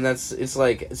 no, and it's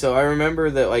like, so I remember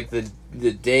that, like, the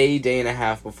day and a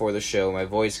half before the show, my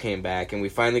voice came back, and we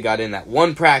finally got in that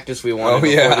one practice we wanted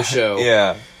before the show.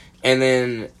 Yeah. And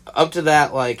then, up to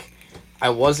that, like, I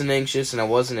wasn't anxious, and I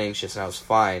was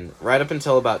fine. Right up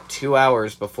until about 2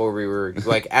 hours before we were,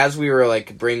 like, as we were,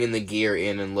 like, bringing the gear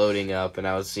in and loading up, and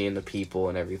I was seeing the people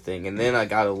and everything, and then I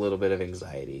got a little bit of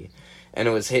anxiety. And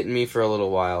it was hitting me for a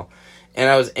little while. And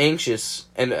I was anxious,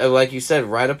 and like you said,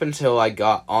 right up until I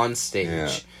got on stage. Yeah.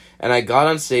 And I got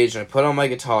on stage, and I put on my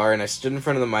guitar, and I stood in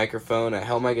front of the microphone, I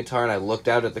held my guitar, and I looked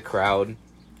out at the crowd,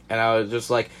 and I was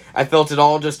just like, I felt it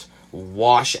all just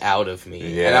wash out of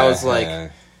me. Yeah, and I was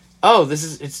like, oh,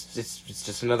 it's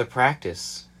just another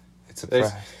practice. It's a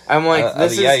practice. I'm like,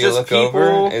 this is just people.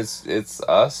 Over, it's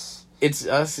us. It's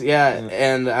us,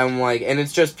 and I'm like, and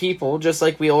it's just people, just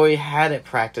like we always had at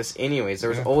practice anyways. There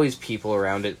was always people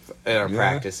around it at our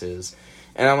practices.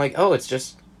 And I'm like, oh, it's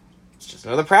just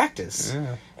another practice.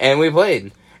 Yeah. And we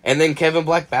played. And then Kevin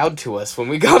Black bowed to us when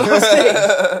we got on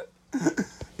stage.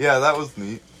 Yeah, that was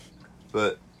neat.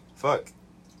 But, fuck.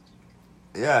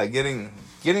 Yeah, getting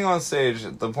on stage,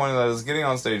 the point of that is getting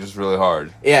on stage is really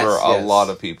hard for a lot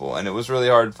of people. And it was really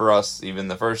hard for us even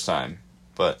the first time.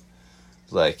 But,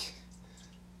 like,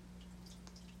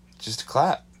 just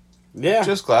clap. Yeah.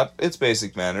 Just clap. It's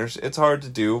basic manners. It's hard to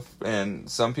do. And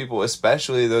some people,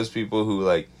 especially those people who,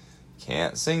 like,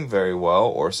 can't sing very well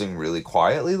or sing really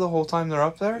quietly the whole time they're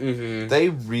up there, they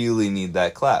really need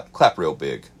that clap. Clap real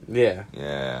big. Yeah.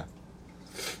 Yeah.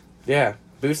 Yeah.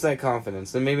 Boost that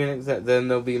confidence. Then maybe then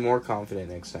they'll be more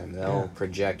confident next time. They'll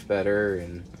project better,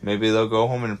 and maybe they'll go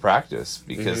home and practice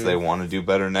because they want to do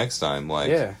better next time.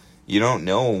 Like, you don't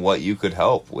know what you could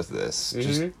help with this.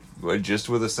 Just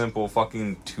with a simple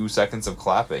fucking 2 seconds of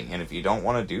clapping. And if you don't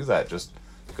want to do that, just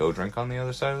go drink on the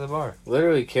other side of the bar.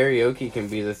 Literally, karaoke can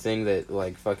be the thing that,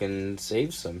 like, fucking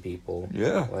saves some people.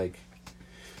 Yeah. Like,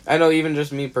 I know even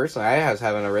just me personally, I was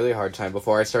having a really hard time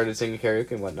before I started singing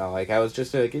karaoke and whatnot. Like, I was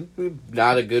just, like,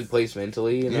 not a good place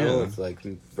mentally, you know? It's, like,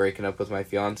 breaking up with my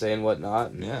fiance and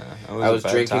whatnot. And I was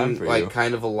drinking, like,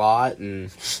 kind of a lot,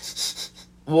 and...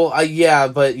 Well,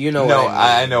 but you know what I mean.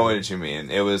 I know what you mean.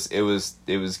 It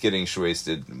was getting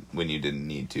wasted when you didn't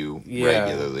need to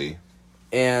regularly.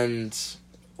 And,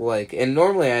 like, and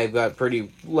normally I've got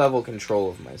pretty level control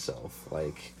of myself.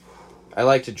 Like, I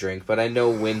like to drink, but I know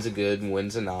when's a good and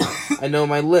when's a not. I know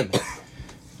my limit.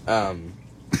 And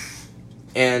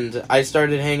I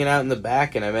started hanging out in the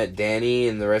back, and I met Danny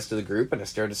and the rest of the group, and I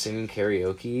started singing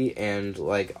karaoke, and,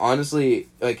 like, honestly,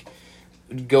 like...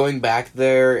 going back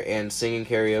there and singing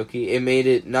karaoke, it made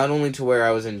it not only to where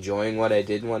I was enjoying what I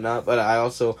did and whatnot, but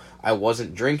I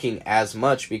wasn't drinking as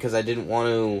much because I didn't want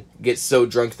to get so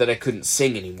drunk that I couldn't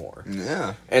sing anymore.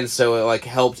 Yeah. And so it, like,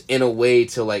 helped in a way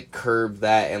to, like, curb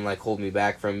that and, like, hold me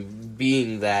back from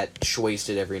being that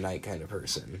wasted every night kind of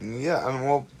person. Yeah, and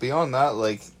well, beyond that,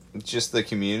 like, just the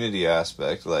community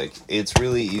aspect, like, it's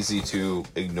really easy to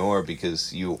ignore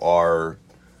because you are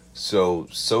so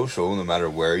social no matter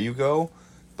where you go,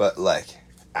 but, like,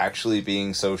 actually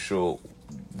being social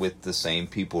with the same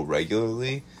people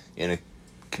regularly in a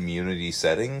community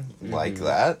setting like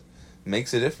that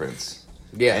makes a difference.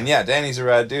 Yeah. And yeah, Danny's a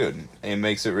rad dude. It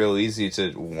makes it real easy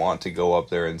to want to go up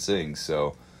there and sing,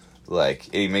 so, like,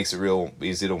 it makes it real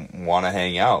easy to want to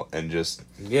hang out and just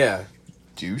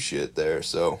do shit there,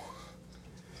 so.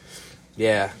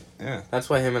 Yeah. Yeah. That's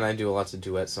why him and I do lots of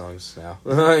duet songs now.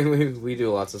 we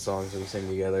do lots of songs and we sing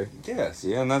together. Yes,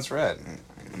 yeah, and that's rad.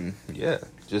 Yeah.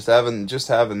 Just having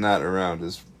that around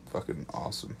is fucking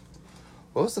awesome.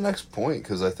 What was the next point?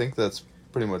 Because I think that's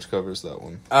pretty much covers that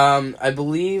one. I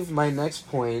believe my next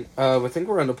point, I think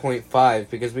we're on to point 5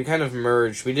 because we kind of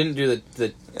merged. We didn't do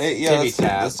the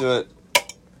let's do it.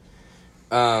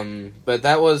 But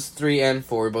that was 3 and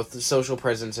 4, both the social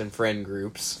presence and friend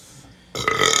groups.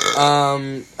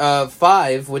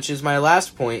 5, which is my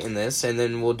last point in this, and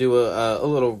then we'll do a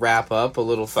little wrap up, a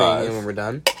little thing when we're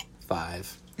done.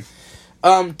 5.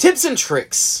 Tips and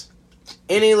tricks.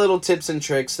 Any little tips and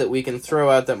tricks that we can throw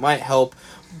out that might help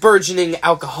burgeoning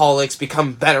alcoholics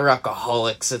become better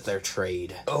alcoholics at their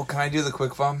trade. Oh, can I do the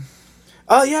quick vom?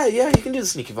 Oh, yeah, you can do the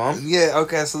sneaky vom. Yeah,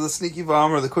 okay, so the sneaky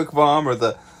vom or the quick vom or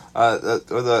the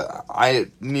I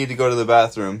need to go to the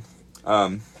bathroom,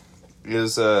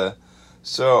 is,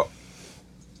 so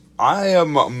I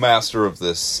am a master of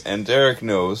this, and Derek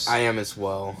knows. I am as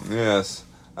well. Yes.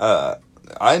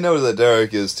 I know that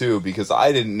Derek is too, because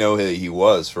I didn't know that he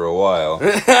was for a while.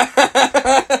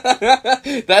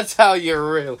 That's how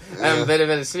you're real. I'm a bit of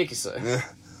a sneaky side.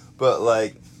 But,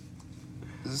 like,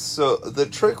 so the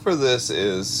trick for this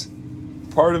is,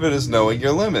 part of it is knowing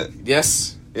your limit.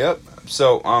 Yes. Yep.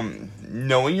 So,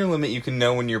 knowing your limit, you can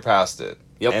know when you're past it.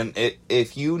 Yep. And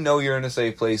if you know you're in a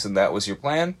safe place and that was your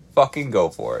plan, fucking go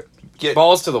for it. Get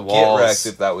balls to the walls. Get wrecked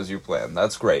if that was your plan.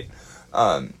 That's great.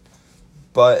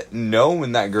 But know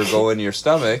when that gurgle in your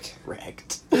stomach.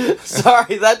 Wrecked.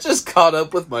 Sorry, that just caught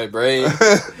up with my brain.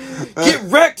 Get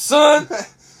wrecked, son!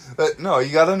 But no,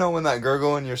 you gotta know when that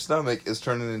gurgle in your stomach is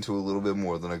turning into a little bit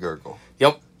more than a gurgle.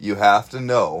 Yep. You have to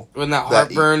know. When that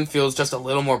heartburn feels just a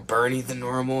little more burny than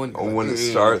normal. And when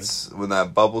when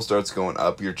that bubble starts going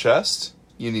up your chest,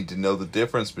 you need to know the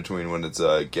difference between when it's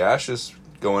gaseous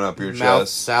going up your mouth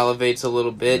chest. Salivates a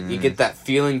little bit. You get that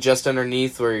feeling just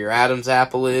underneath where your Adam's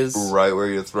apple is. Right where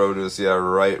your throat is. Yeah,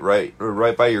 right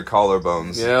by your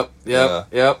collarbones.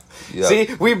 Yep. See,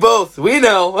 we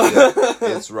know. Yeah,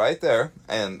 it's right there.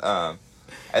 And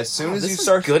as soon as you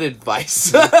start... good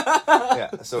advice. Yeah,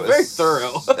 so very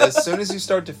thorough. As soon as you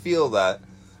start to feel that,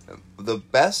 the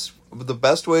best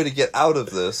way to get out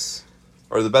of this,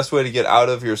 or the best way to get out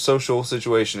of your social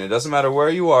situation, it doesn't matter where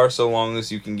you are, so long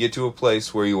as you can get to a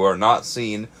place where you are not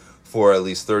seen for at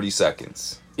least 30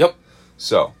 seconds. Yep.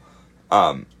 So,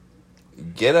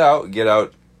 get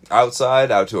outside,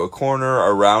 out to a corner,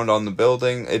 around on the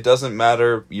building. It doesn't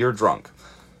matter. You're drunk.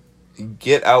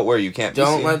 Get out where you can't be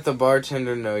seen. Don't let the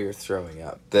bartender know you're throwing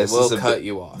up. It will cut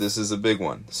you off. This is a big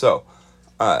one. So,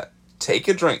 take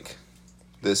a drink.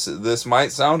 This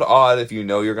might sound odd if you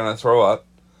know you're going to throw up.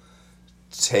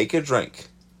 Take a drink.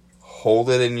 Hold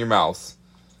it in your mouth.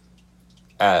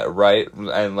 Right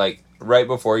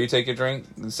before you take a drink,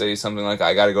 say something like,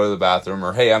 I got to go to the bathroom,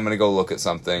 or hey, I'm going to go look at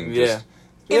something. Yeah.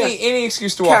 Any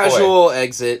excuse to walk away. Casual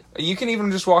exit. You can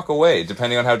even just walk away,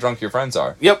 depending on how drunk your friends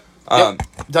are. Yep.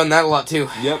 Done that a lot too.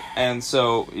 Yep. And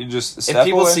so you just step If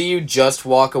people away. see you just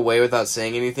walk away without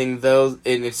saying anything, though,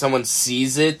 and if someone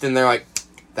sees it, then they're like,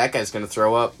 that guy's going to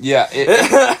throw up. Yeah.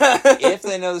 If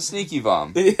they know the sneaky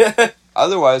vom. Yeah.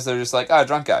 Otherwise, they're just like,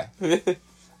 drunk guy.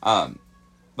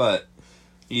 But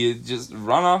you just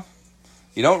run off.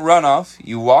 You don't run off.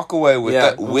 You walk away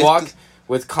with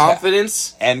with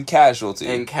confidence and casualty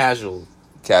and casualness.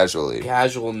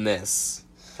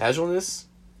 Casualness.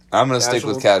 I'm gonna stick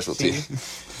with casualty.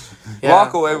 Yeah.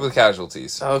 Walk away with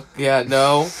casualties. Oh yeah,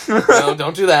 no,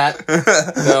 don't do that.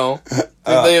 No,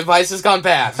 the advice has gone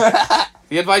bad.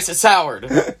 The advice is soured.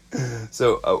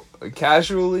 So,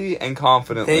 casually and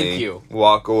confidently Thank you.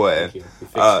 Walk away.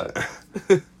 Thank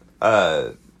you.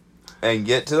 You and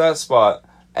get to that spot,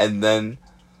 and then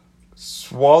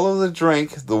swallow the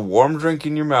drink, the warm drink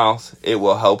in your mouth. It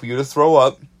will help you to throw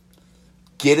up.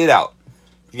 Get it out.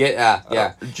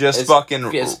 Yeah. Just fucking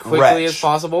as quickly retch. as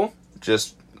possible.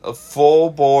 Just a full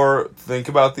bore. Think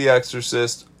about The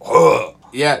Exorcist.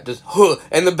 Yeah, just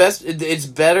and the best. It's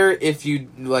better if you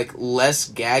like less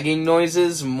gagging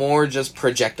noises, more just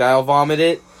projectile vomit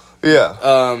it. Yeah.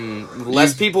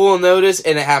 Less people will notice,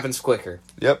 and it happens quicker.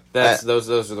 Yep. Those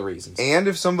are the reasons. And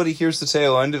if somebody hears the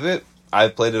tail end of it,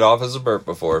 I've played it off as a burp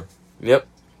before. Yep.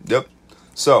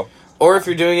 So. Or if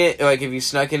you're doing it, like if you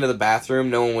snuck into the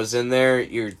bathroom, no one was in there,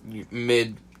 you're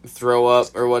mid throw up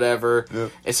or whatever,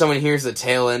 and someone hears the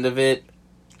tail end of it,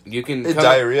 you can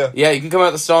diarrhea. Yeah, you can come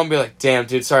out the stall and be like, "Damn,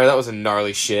 dude, sorry, that was a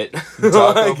gnarly shit."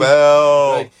 Taco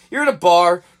Bell. Like, you're in a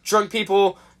bar, drunk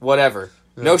people, whatever.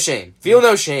 Yeah. No shame. Feel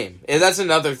no shame. And that's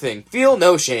another thing. Feel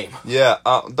no shame. Yeah,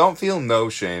 don't feel no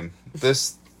shame.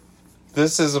 This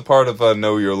is a part of a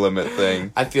know your limit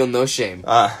thing. I feel no shame.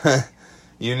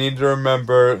 You need to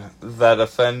remember that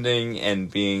offending and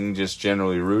being just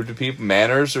generally rude to people,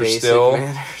 manners are Basic still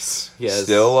manners. Yes.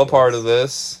 Still a part of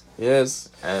this. Yes.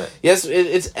 Yes,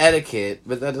 it's etiquette,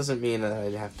 but that doesn't mean that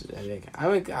I'd have to...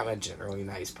 I'm a generally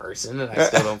nice person, and I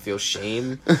still don't feel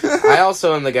shame. I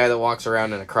also am the guy that walks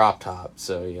around in a crop top,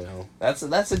 so, you know. That's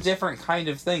a different kind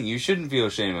of thing. You shouldn't feel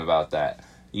shame about that.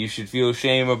 You should feel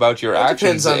shame about your actions.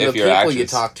 Depends on the people you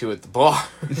talk to at the bar.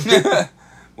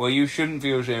 Well, you shouldn't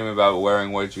feel shame about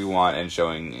wearing what you want and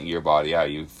showing your body how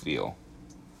you feel.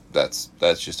 That's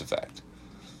just a fact.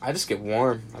 I just get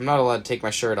warm. I'm not allowed to take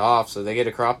my shirt off, so they get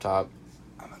a crop top.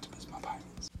 I'm about to miss my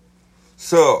vitamins.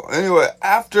 So, anyway,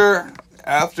 after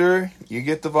you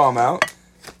get the vom out,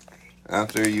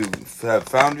 after you have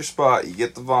found your spot, you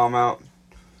get the vom out,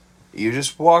 you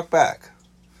just walk back.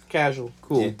 Casual.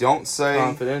 Cool. You don't say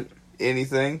confident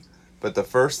anything, but the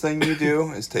first thing you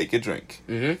do is take a drink.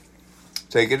 Mm-hmm.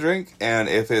 Take a drink, and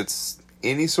if it's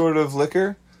any sort of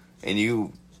liquor, and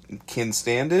you can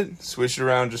stand it, switch it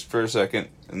around just for a second,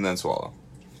 and then swallow.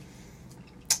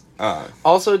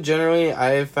 Also, generally,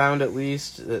 I have found at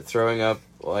least that throwing up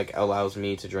like allows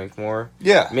me to drink more.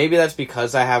 Yeah. Maybe that's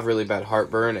because I have really bad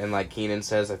heartburn, and like Keenan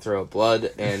says, I throw up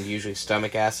blood and usually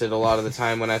stomach acid a lot of the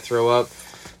time when I throw up.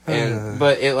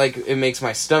 But it makes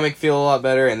my stomach feel a lot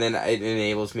better, and then it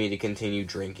enables me to continue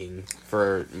drinking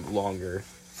for longer.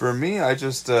 For me, I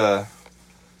just get a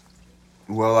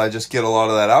lot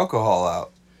of that alcohol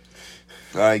out.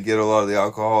 I get a lot of the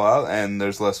alcohol out, and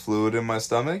there's less fluid in my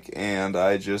stomach, and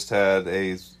I just had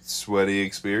a sweaty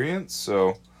experience,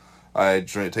 so I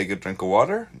take a drink of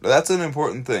water. That's an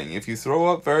important thing. If you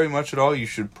throw up very much at all, you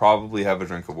should probably have a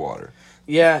drink of water.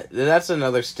 Yeah, that's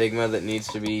another stigma that needs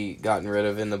to be gotten rid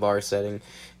of in the bar setting.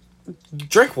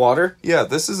 Drink water. Yeah,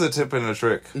 this is a tip and a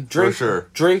trick, for sure.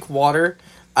 Drink water.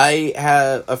 I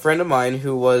had a friend of mine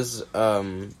who was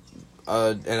an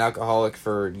alcoholic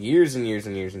for years and years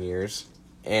and years and years,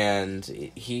 and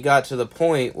he got to the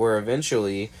point where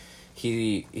eventually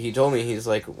he told me, he's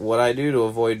like, what I do to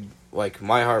avoid like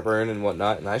my heartburn and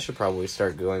whatnot, and I should probably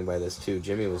start going by this too.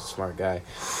 Jimmy was a smart guy.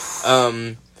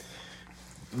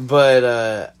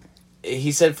 But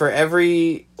he said for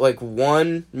every like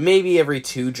one, maybe every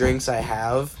 2 drinks I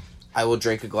have, I will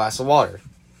drink a glass of water.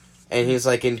 And he's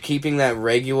like, in keeping that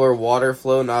regular water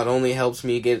flow not only helps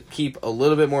me keep a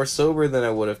little bit more sober than I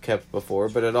would have kept before,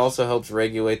 but it also helps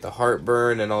regulate the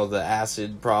heartburn and all the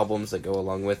acid problems that go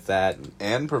along with that.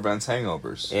 And prevents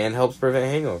hangovers. And helps prevent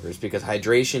hangovers, because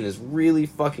hydration is really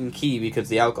fucking key, because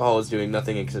the alcohol is doing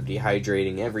nothing except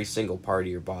dehydrating every single part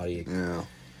of your body. Yeah.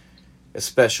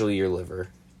 Especially your liver.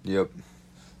 Yep.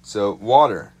 So,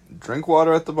 water. Drink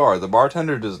water at the bar. The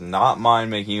bartender does not mind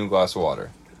making you a glass of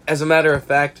water. As a matter of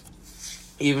fact,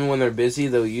 even when they're busy,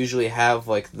 they'll usually have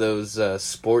like those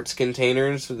sports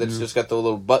containers that's just got the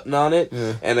little button on it,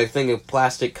 and a thing of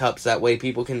plastic cups. That way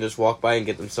people can just walk by and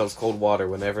get themselves cold water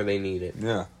whenever they need it.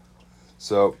 Yeah.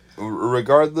 So,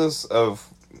 regardless of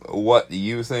what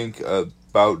you think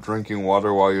about drinking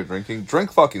water while you're drinking,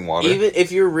 drink fucking water. Even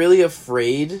if you're really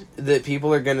afraid that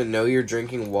people are going to know you're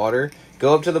drinking water,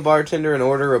 go up to the bartender and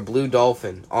order a Blue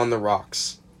Dolphin on the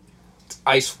rocks. It's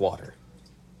ice water.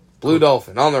 Blue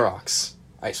Dolphin on the rocks.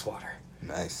 Ice water.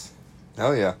 Nice.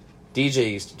 Hell yeah.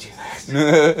 DJ used to do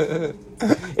that.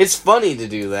 It's funny to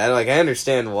do that. Like, I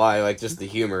understand why, like, just the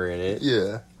humor in it.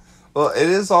 Yeah. Well, it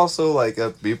is also, like,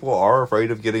 people are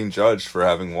afraid of getting judged for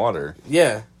having water.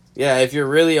 Yeah. Yeah, if you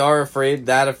really are afraid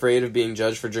of being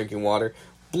judged for drinking water,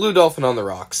 Blue Dolphin on the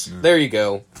rocks. There you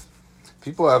go.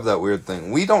 People have that weird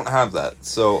thing. We don't have that.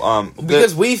 So,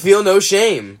 because we feel no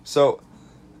shame. So,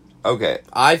 Okay.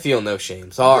 I feel no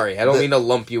shame. Sorry, I don't mean to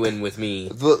lump you in with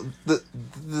me.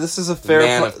 This is a fair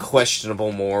man of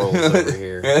questionable morals over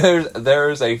here.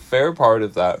 There's a fair part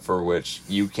of that for which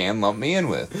you can lump me in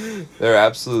with. There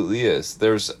absolutely is.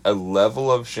 There's a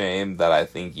level of shame that I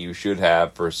think you should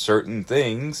have for certain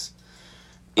things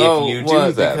if you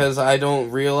do them. Because I don't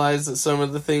realize that some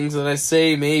of the things that I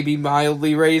say may be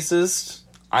mildly racist?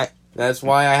 That's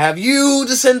why I have you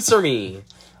to censor me.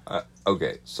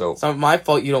 Okay, so... It's not my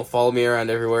fault you don't follow me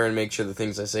around everywhere and make sure the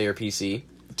things I say are PC.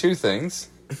 2 things.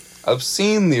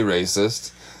 Obscenely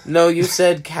racist. No, you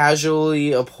said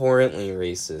casually, abhorrently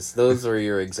racist. Those were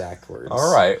your exact words.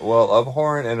 Alright, well,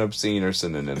 abhorrent and obscene are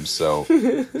synonyms, so...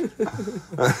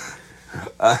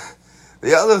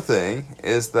 The other thing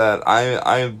is that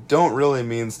I don't really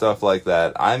mean stuff like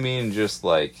that. I mean just,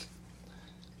 like...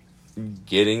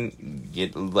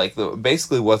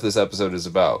 basically what this episode is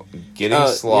about. Getting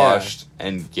sloshed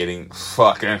and getting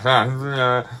fucking...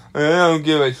 I don't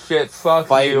give a shit, fuck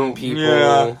fighting you.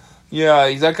 People. Yeah,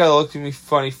 that guy looked at me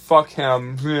funny, fuck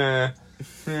him.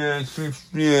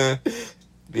 Yeah.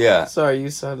 Sorry, you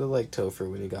sounded like Topher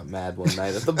when he got mad one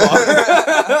night at the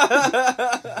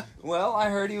bar. Well, I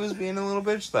heard he was being a little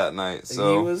bitch that night,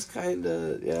 so... He was kind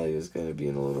of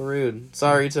being a little rude.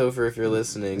 Sorry, Topher, if you're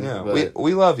listening. Yeah, but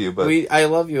we love you, but... I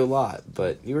love you a lot,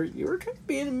 but you were kind of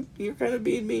being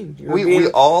mean. We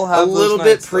all have a little those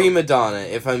bit nights, prima donna,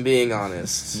 if I'm being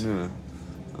honest. Yeah.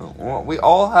 Well, we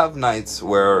all have nights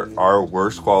where our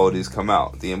worst qualities come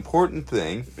out. The important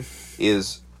thing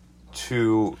is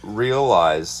to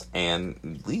realize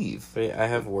and leave. Wait, I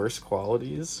have worse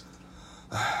qualities?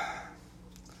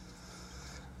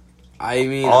 I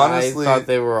mean, honestly, I thought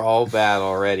they were all bad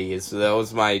already, so that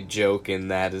was my joke in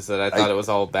that, is that I thought it was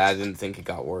all bad, I didn't think it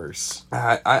got worse.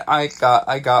 I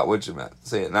got what you meant.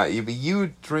 Say it now.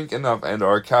 You drink enough and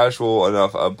are casual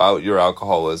enough about your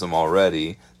alcoholism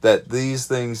already that these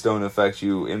things don't affect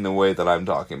you in the way that I'm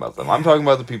talking about them. I'm talking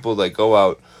about the people that go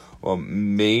out, well,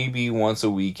 maybe once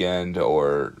a weekend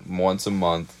or once a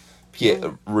month, get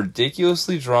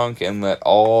ridiculously drunk and let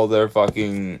all their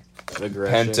fucking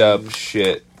pent-up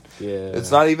shit... Yeah. It's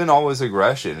not even always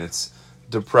aggression. It's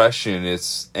depression.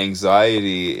 It's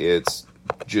anxiety. It's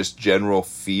just general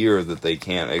fear that they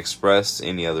can't express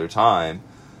any other time.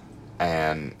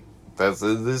 And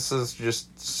this is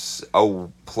just a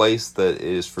place that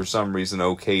is, for some reason,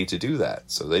 okay to do that.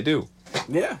 So they do.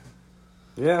 Yeah.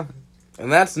 Yeah.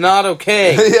 And that's not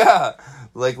okay. Yeah.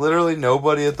 Like, literally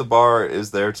nobody at the bar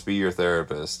is there to be your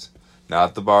therapist.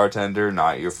 Not the bartender,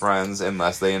 not your friends,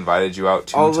 unless they invited you out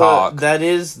to talk. That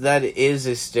is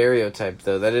a stereotype,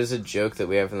 though. That is a joke that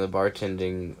we have in the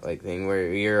bartending thing,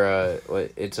 where you're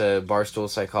it's a barstool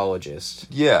psychologist.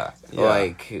 Yeah.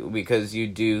 Because you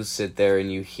do sit there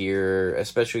and you hear,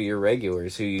 especially your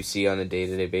regulars who you see on a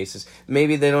day-to-day basis.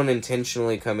 Maybe they don't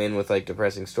intentionally come in with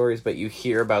depressing stories, but you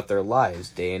hear about their lives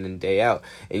day in and day out,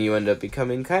 and you end up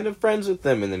becoming kind of friends with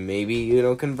them, and then maybe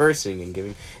conversing and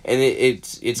giving. And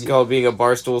it's called being a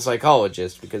barstool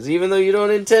psychologist, because even though you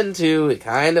don't intend to, it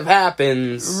kind of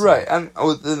happens. Right, and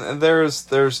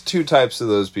there's 2 types of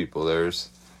those people.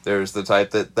 There's the type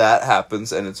that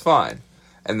happens and it's fine,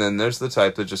 and then there's the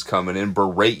type that just come in and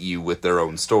berate you with their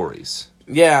own stories.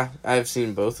 Yeah, I've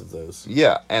seen both of those.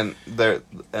 Yeah,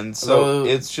 so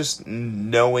it's just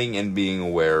knowing and being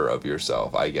aware of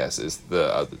yourself, I guess, is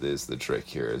the trick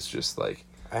here. It's just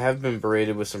I have been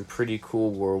berated with some pretty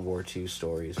cool World War II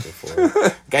stories before.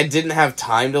 I didn't have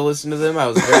time to listen to them. I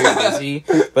was very busy.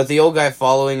 But the old guy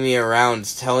following me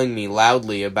around, telling me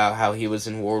loudly about how he was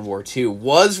in World War II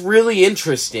was really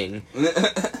interesting.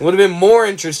 Would have been more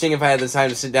interesting if I had the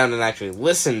time to sit down and actually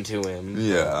listen to him.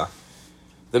 Yeah.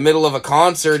 The middle of a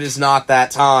concert is not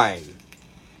that time.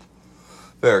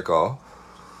 Fair call.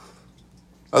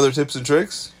 Other tips and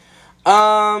tricks?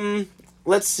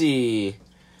 Let's see.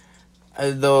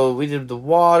 Though we did the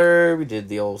water, we did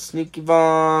the old sneaky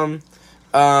bomb.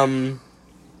 Play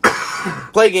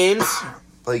games.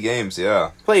 Play games, yeah.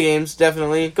 Play games,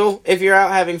 definitely. Go, if you're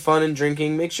out having fun and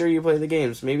drinking, make sure you play the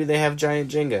games. Maybe they have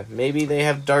giant Jenga. Maybe they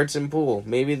have darts and pool.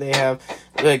 Maybe they have,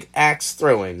 axe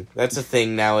throwing. That's a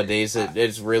thing nowadays that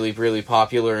is really, really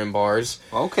popular in bars.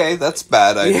 Okay, that's a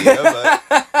bad idea,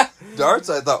 but darts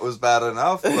I thought was bad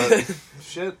enough, but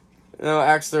shit. No,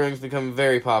 axe throwing's become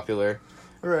very popular.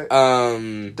 Right.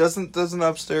 Doesn't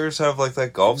upstairs have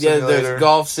that golf simulator? Yeah, there's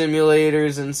golf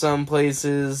simulators in some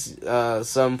places.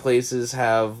 Some places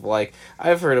have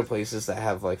I've heard of places that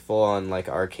have full on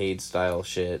arcade style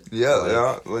shit.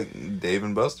 Yeah, like Dave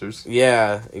and Buster's.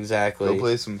 Yeah, exactly. Go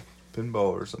play some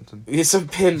pinball or something. Yeah, some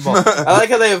pinball. I like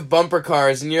how they have bumper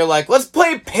cars and you're like, let's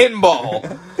play pinball.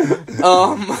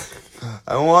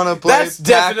 I want to play That's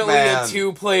definitely Pac-Man. a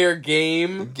 2-player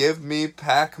game. Give me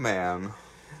Pac-Man.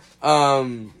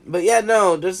 But yeah,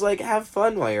 no, just like have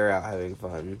fun while you're out having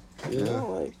fun. You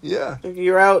know, like if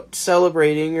you're out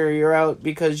celebrating or you're out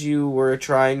because you were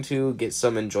trying to get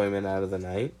some enjoyment out of the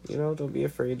night, you know, don't be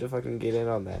afraid to fucking get in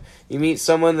on that. You meet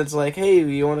someone that's like, hey,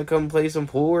 you want to come play some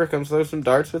pool or come throw some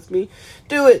darts with me?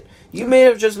 Do it. You may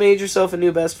have just made yourself a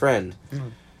new best friend.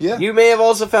 Yeah. You may have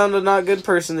also found a not good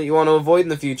person that you want to avoid in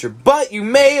the future, but you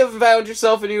may have found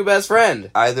yourself a new best friend.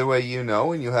 Either way, you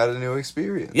know, and you had a new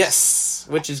experience. Yes,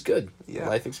 which is good. Yeah.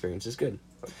 Life experience is good.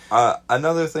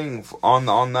 Another thing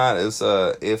on that is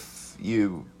if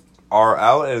you are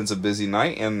out and it's a busy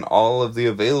night and all of the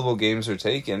available games are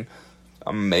taken,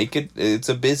 it's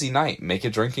a busy night. Make a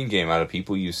drinking game out of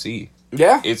people you see.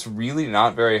 Yeah. It's really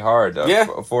not very hard.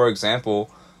 For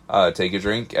example, take a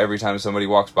drink every time somebody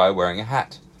walks by wearing a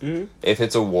hat. Mm-hmm. If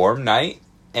it's a warm night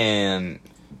and...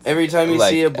 Every time you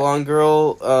see a blonde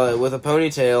girl with a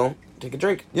ponytail, take a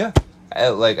drink. Yeah.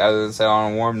 Like I would say,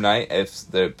 on a warm night, if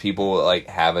the people like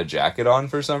have a jacket on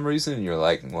for some reason, you're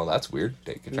like, well, that's weird.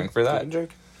 Take a drink for that. Take a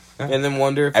drink. Yeah. And then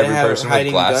wonder if every they have person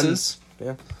hiding with glasses.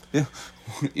 Guns. Yeah.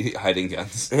 Hiding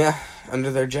guns. Yeah.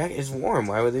 Under their jacket. It's warm.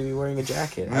 Why would they be wearing a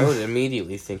jacket? I would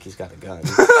immediately think he's got a gun.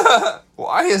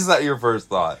 Why is that your first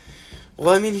thought?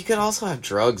 Well, I mean, he could also have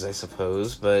drugs, I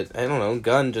suppose, but I don't know.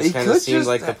 Gun just kind of seems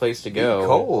like the place to go.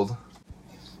 Cold.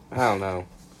 I don't know,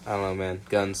 man.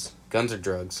 Guns are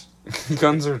drugs.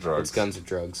 Guns are drugs. It's guns are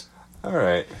drugs. All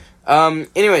right.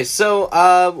 Anyway,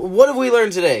 so what have we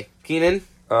learned today, Keenan?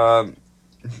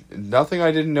 Nothing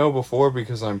I didn't know before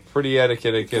because I'm pretty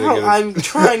etiquette. No, I'm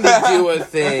trying to do a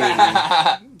thing.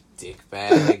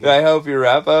 Dickbag. Can I help you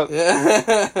wrap up? Can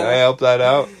I help that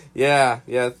out? Yeah,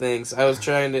 thanks. I was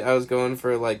going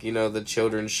for, like, you know, the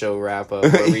children's show wrap-up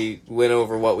where we went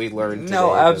over what we learned today.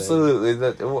 No, absolutely.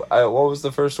 What was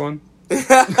the first one?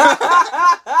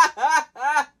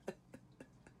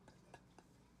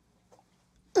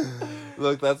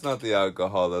 Look, that's not the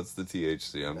alcohol, that's the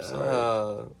THC, I'm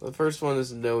sorry. The first one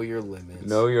is know your limits.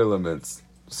 Know your limits.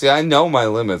 See, I know my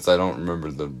limits, I don't remember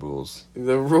the rules.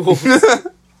 The rules. No,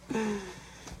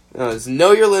 it's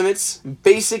know your limits,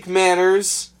 basic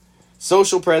manners,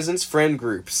 social presence, friend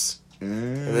groups.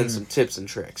 And then some tips and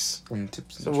tricks.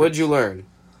 So what'd you learn?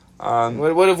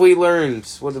 What have we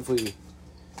learned?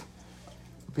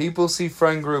 People see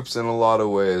friend groups in a lot of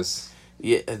ways.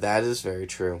 Yeah, that is very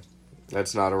true.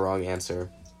 That's not a wrong answer.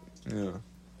 Yeah.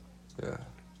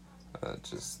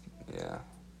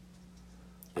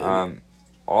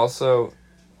 Also,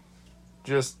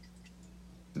 just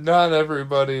not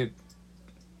everybody.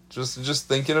 Just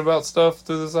thinking about stuff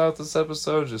throughout this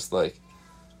episode. Just like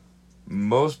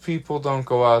most people don't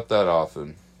go out that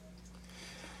often.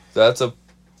 That's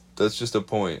just a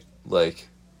point. Like,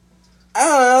 I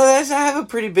don't know. I have a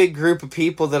pretty big group of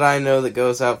people that I know that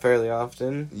goes out fairly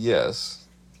often. Yes.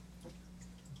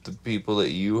 The people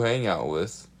that you hang out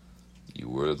with, you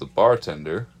were the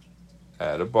bartender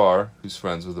at a bar who's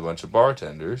friends with a bunch of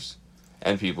bartenders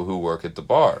and people who work at the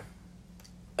bar.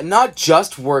 Not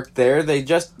just work there,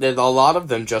 a lot of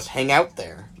them just hang out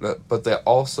there. But they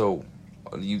also,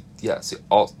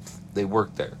 they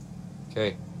work there.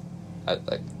 Okay?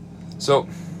 So,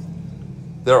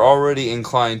 they're already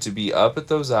inclined to be up at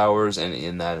those hours and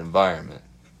in that environment.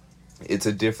 It's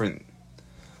a different...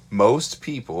 Most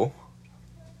people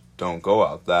don't go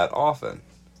out that often.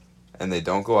 And they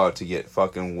don't go out to get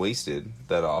fucking wasted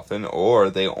that often, or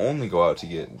they only go out to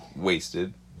get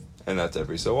wasted, and that's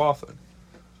every so often.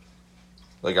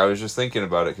 Like, I was just thinking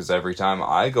about it, because every time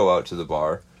I go out to the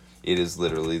bar, it is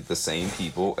literally the same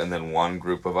people, and then one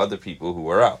group of other people who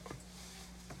are out.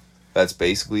 That's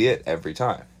basically it, every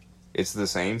time. It's the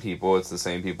same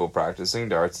people practicing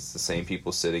darts, it's the same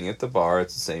people sitting at the bar,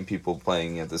 it's the same people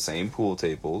playing at the same pool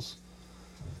tables.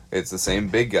 It's the same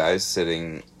big guys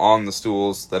sitting on the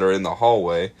stools that are in the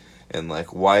hallway, and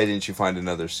like, why didn't you find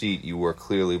another seat? You were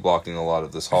clearly blocking a lot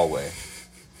of this hallway.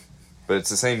 But it's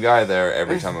the same guy there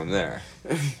every time I'm there.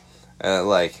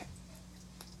 Like,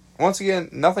 once again,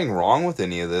 nothing wrong with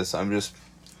any of this.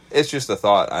 It's just a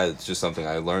thought. It's just something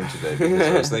I learned today because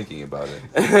I was thinking about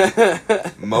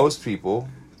it. Most people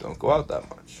don't go out that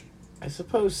much. I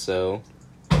suppose so.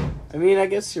 I mean, I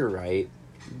guess you're right.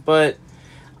 But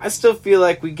I still feel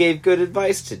like we gave good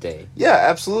advice today. Yeah,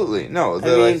 absolutely. No,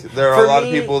 there are a lot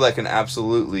of people that can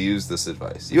absolutely use this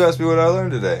advice. You asked me what I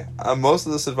learned today. Most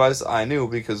of this advice I knew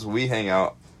because we hang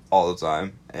out all the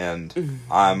time, and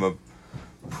I'm a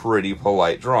pretty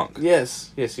polite drunk.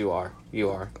 Yes, you are.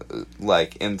 You are.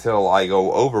 Like, until I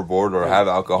go overboard or have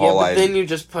alcohol. Yeah, but then you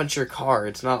just punch your car.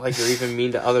 It's not like you're even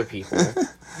mean to other people.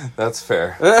 That's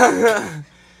fair.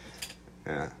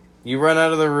 Yeah. You run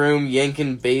out of the room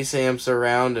yanking bass amps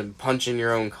around and punching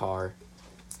your own car.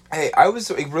 Hey, I was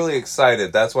really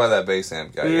excited. That's why that bass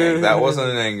amp got yanked. That wasn't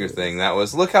an anger thing. That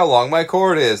was, look how long my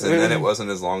cord is. And then it wasn't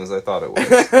as long as I thought it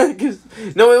was.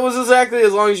 No, it was exactly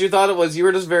as long as you thought it was. You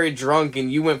were just very drunk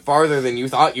and you went farther than you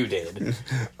thought you did.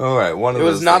 Alright, one of It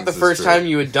those was not the things is first true. time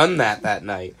you had done that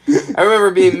night. I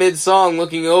remember being mid-song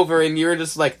looking over and you were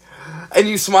just like... And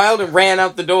you smiled and ran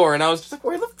out the door. And I was just like,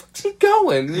 where the fuck's he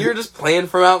going? And you're just playing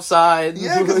from outside.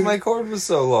 Yeah, because my cord was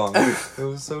so long. It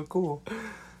was so cool.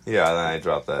 Yeah, and then I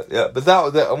dropped that. Yeah, but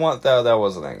that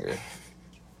wasn't anger.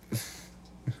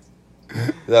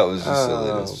 That was just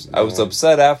silliness. I was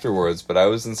upset afterwards, but I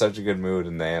was in such a good mood,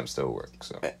 and the amp still worked.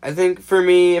 So I think for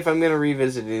me, if I'm gonna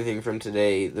revisit anything from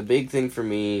today, the big thing for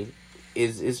me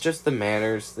is just the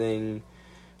manners thing.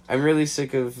 I'm really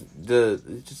sick of the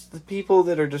people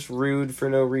that are just rude for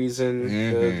no reason.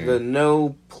 Mm-hmm. The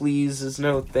no pleases,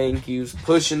 no thank yous,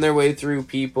 pushing their way through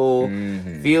people,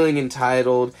 feeling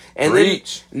entitled, and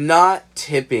Preach. then not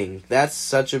tipping. That's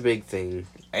such a big thing.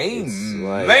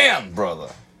 Amen,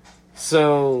 brother.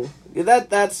 So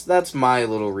that's my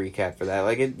little recap for that.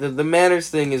 Like the manners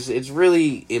thing it's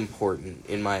really important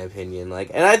in my opinion. Like,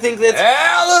 and I think that's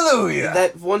hallelujah.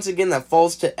 that once again that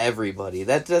falls to everybody.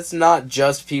 That's not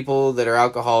just people that are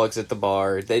alcoholics at the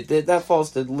bar. That falls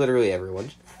to literally everyone.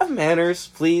 Just have manners,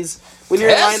 please. When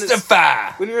you're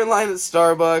Testify. when you're in line at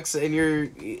Starbucks and you're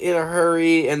in a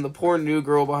hurry and the poor new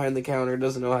girl behind the counter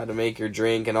doesn't know how to make your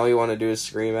drink and all you want to do is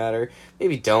scream at her,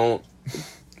 maybe don't.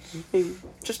 Maybe,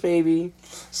 just maybe.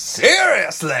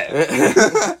 Seriously.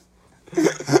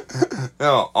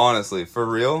 No, honestly, for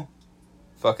real,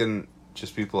 fucking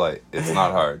just be polite. It's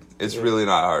not hard. It's really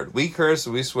not hard. We curse,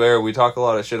 we swear, we talk a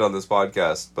lot of shit on this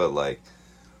podcast, but like,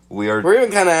 we're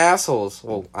even kind of assholes.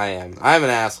 Well, I am. I'm an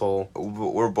asshole.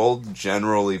 We're both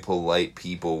generally polite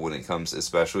people when it comes,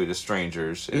 especially to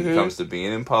strangers. When it comes to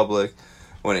being in public.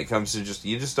 When it comes to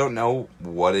you just don't know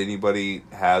what anybody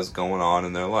has going on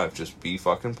in their life. Just be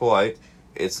fucking polite.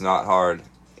 It's not hard,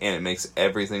 and it makes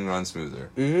everything run smoother.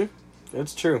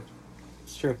 It's true.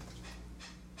 It's true.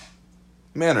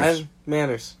 Manners.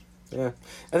 Manners. Yeah.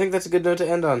 I think that's a good note to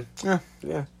end on.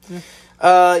 Yeah.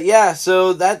 Yeah,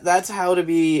 so that's how to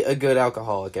be a good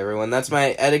alcoholic, everyone. That's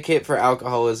my etiquette for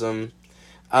alcoholism.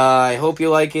 I hope you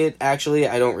like it. Actually,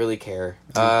 I don't really care.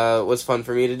 It was fun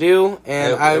for me to do,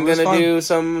 and I'm going to do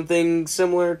something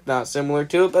similar, not similar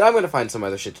to it, but I'm going to find some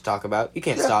other shit to talk about. You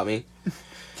can't stop me.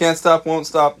 Can't stop, won't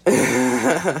stop.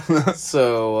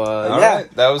 So, All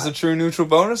right. That was a True Neutral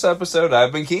bonus episode.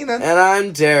 I've been Keenan. And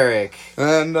I'm Derek.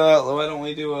 And why don't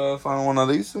we do a final one of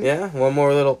these? Yeah, one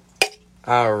more little...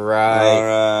 All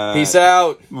right. Peace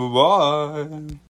out. Bye-bye.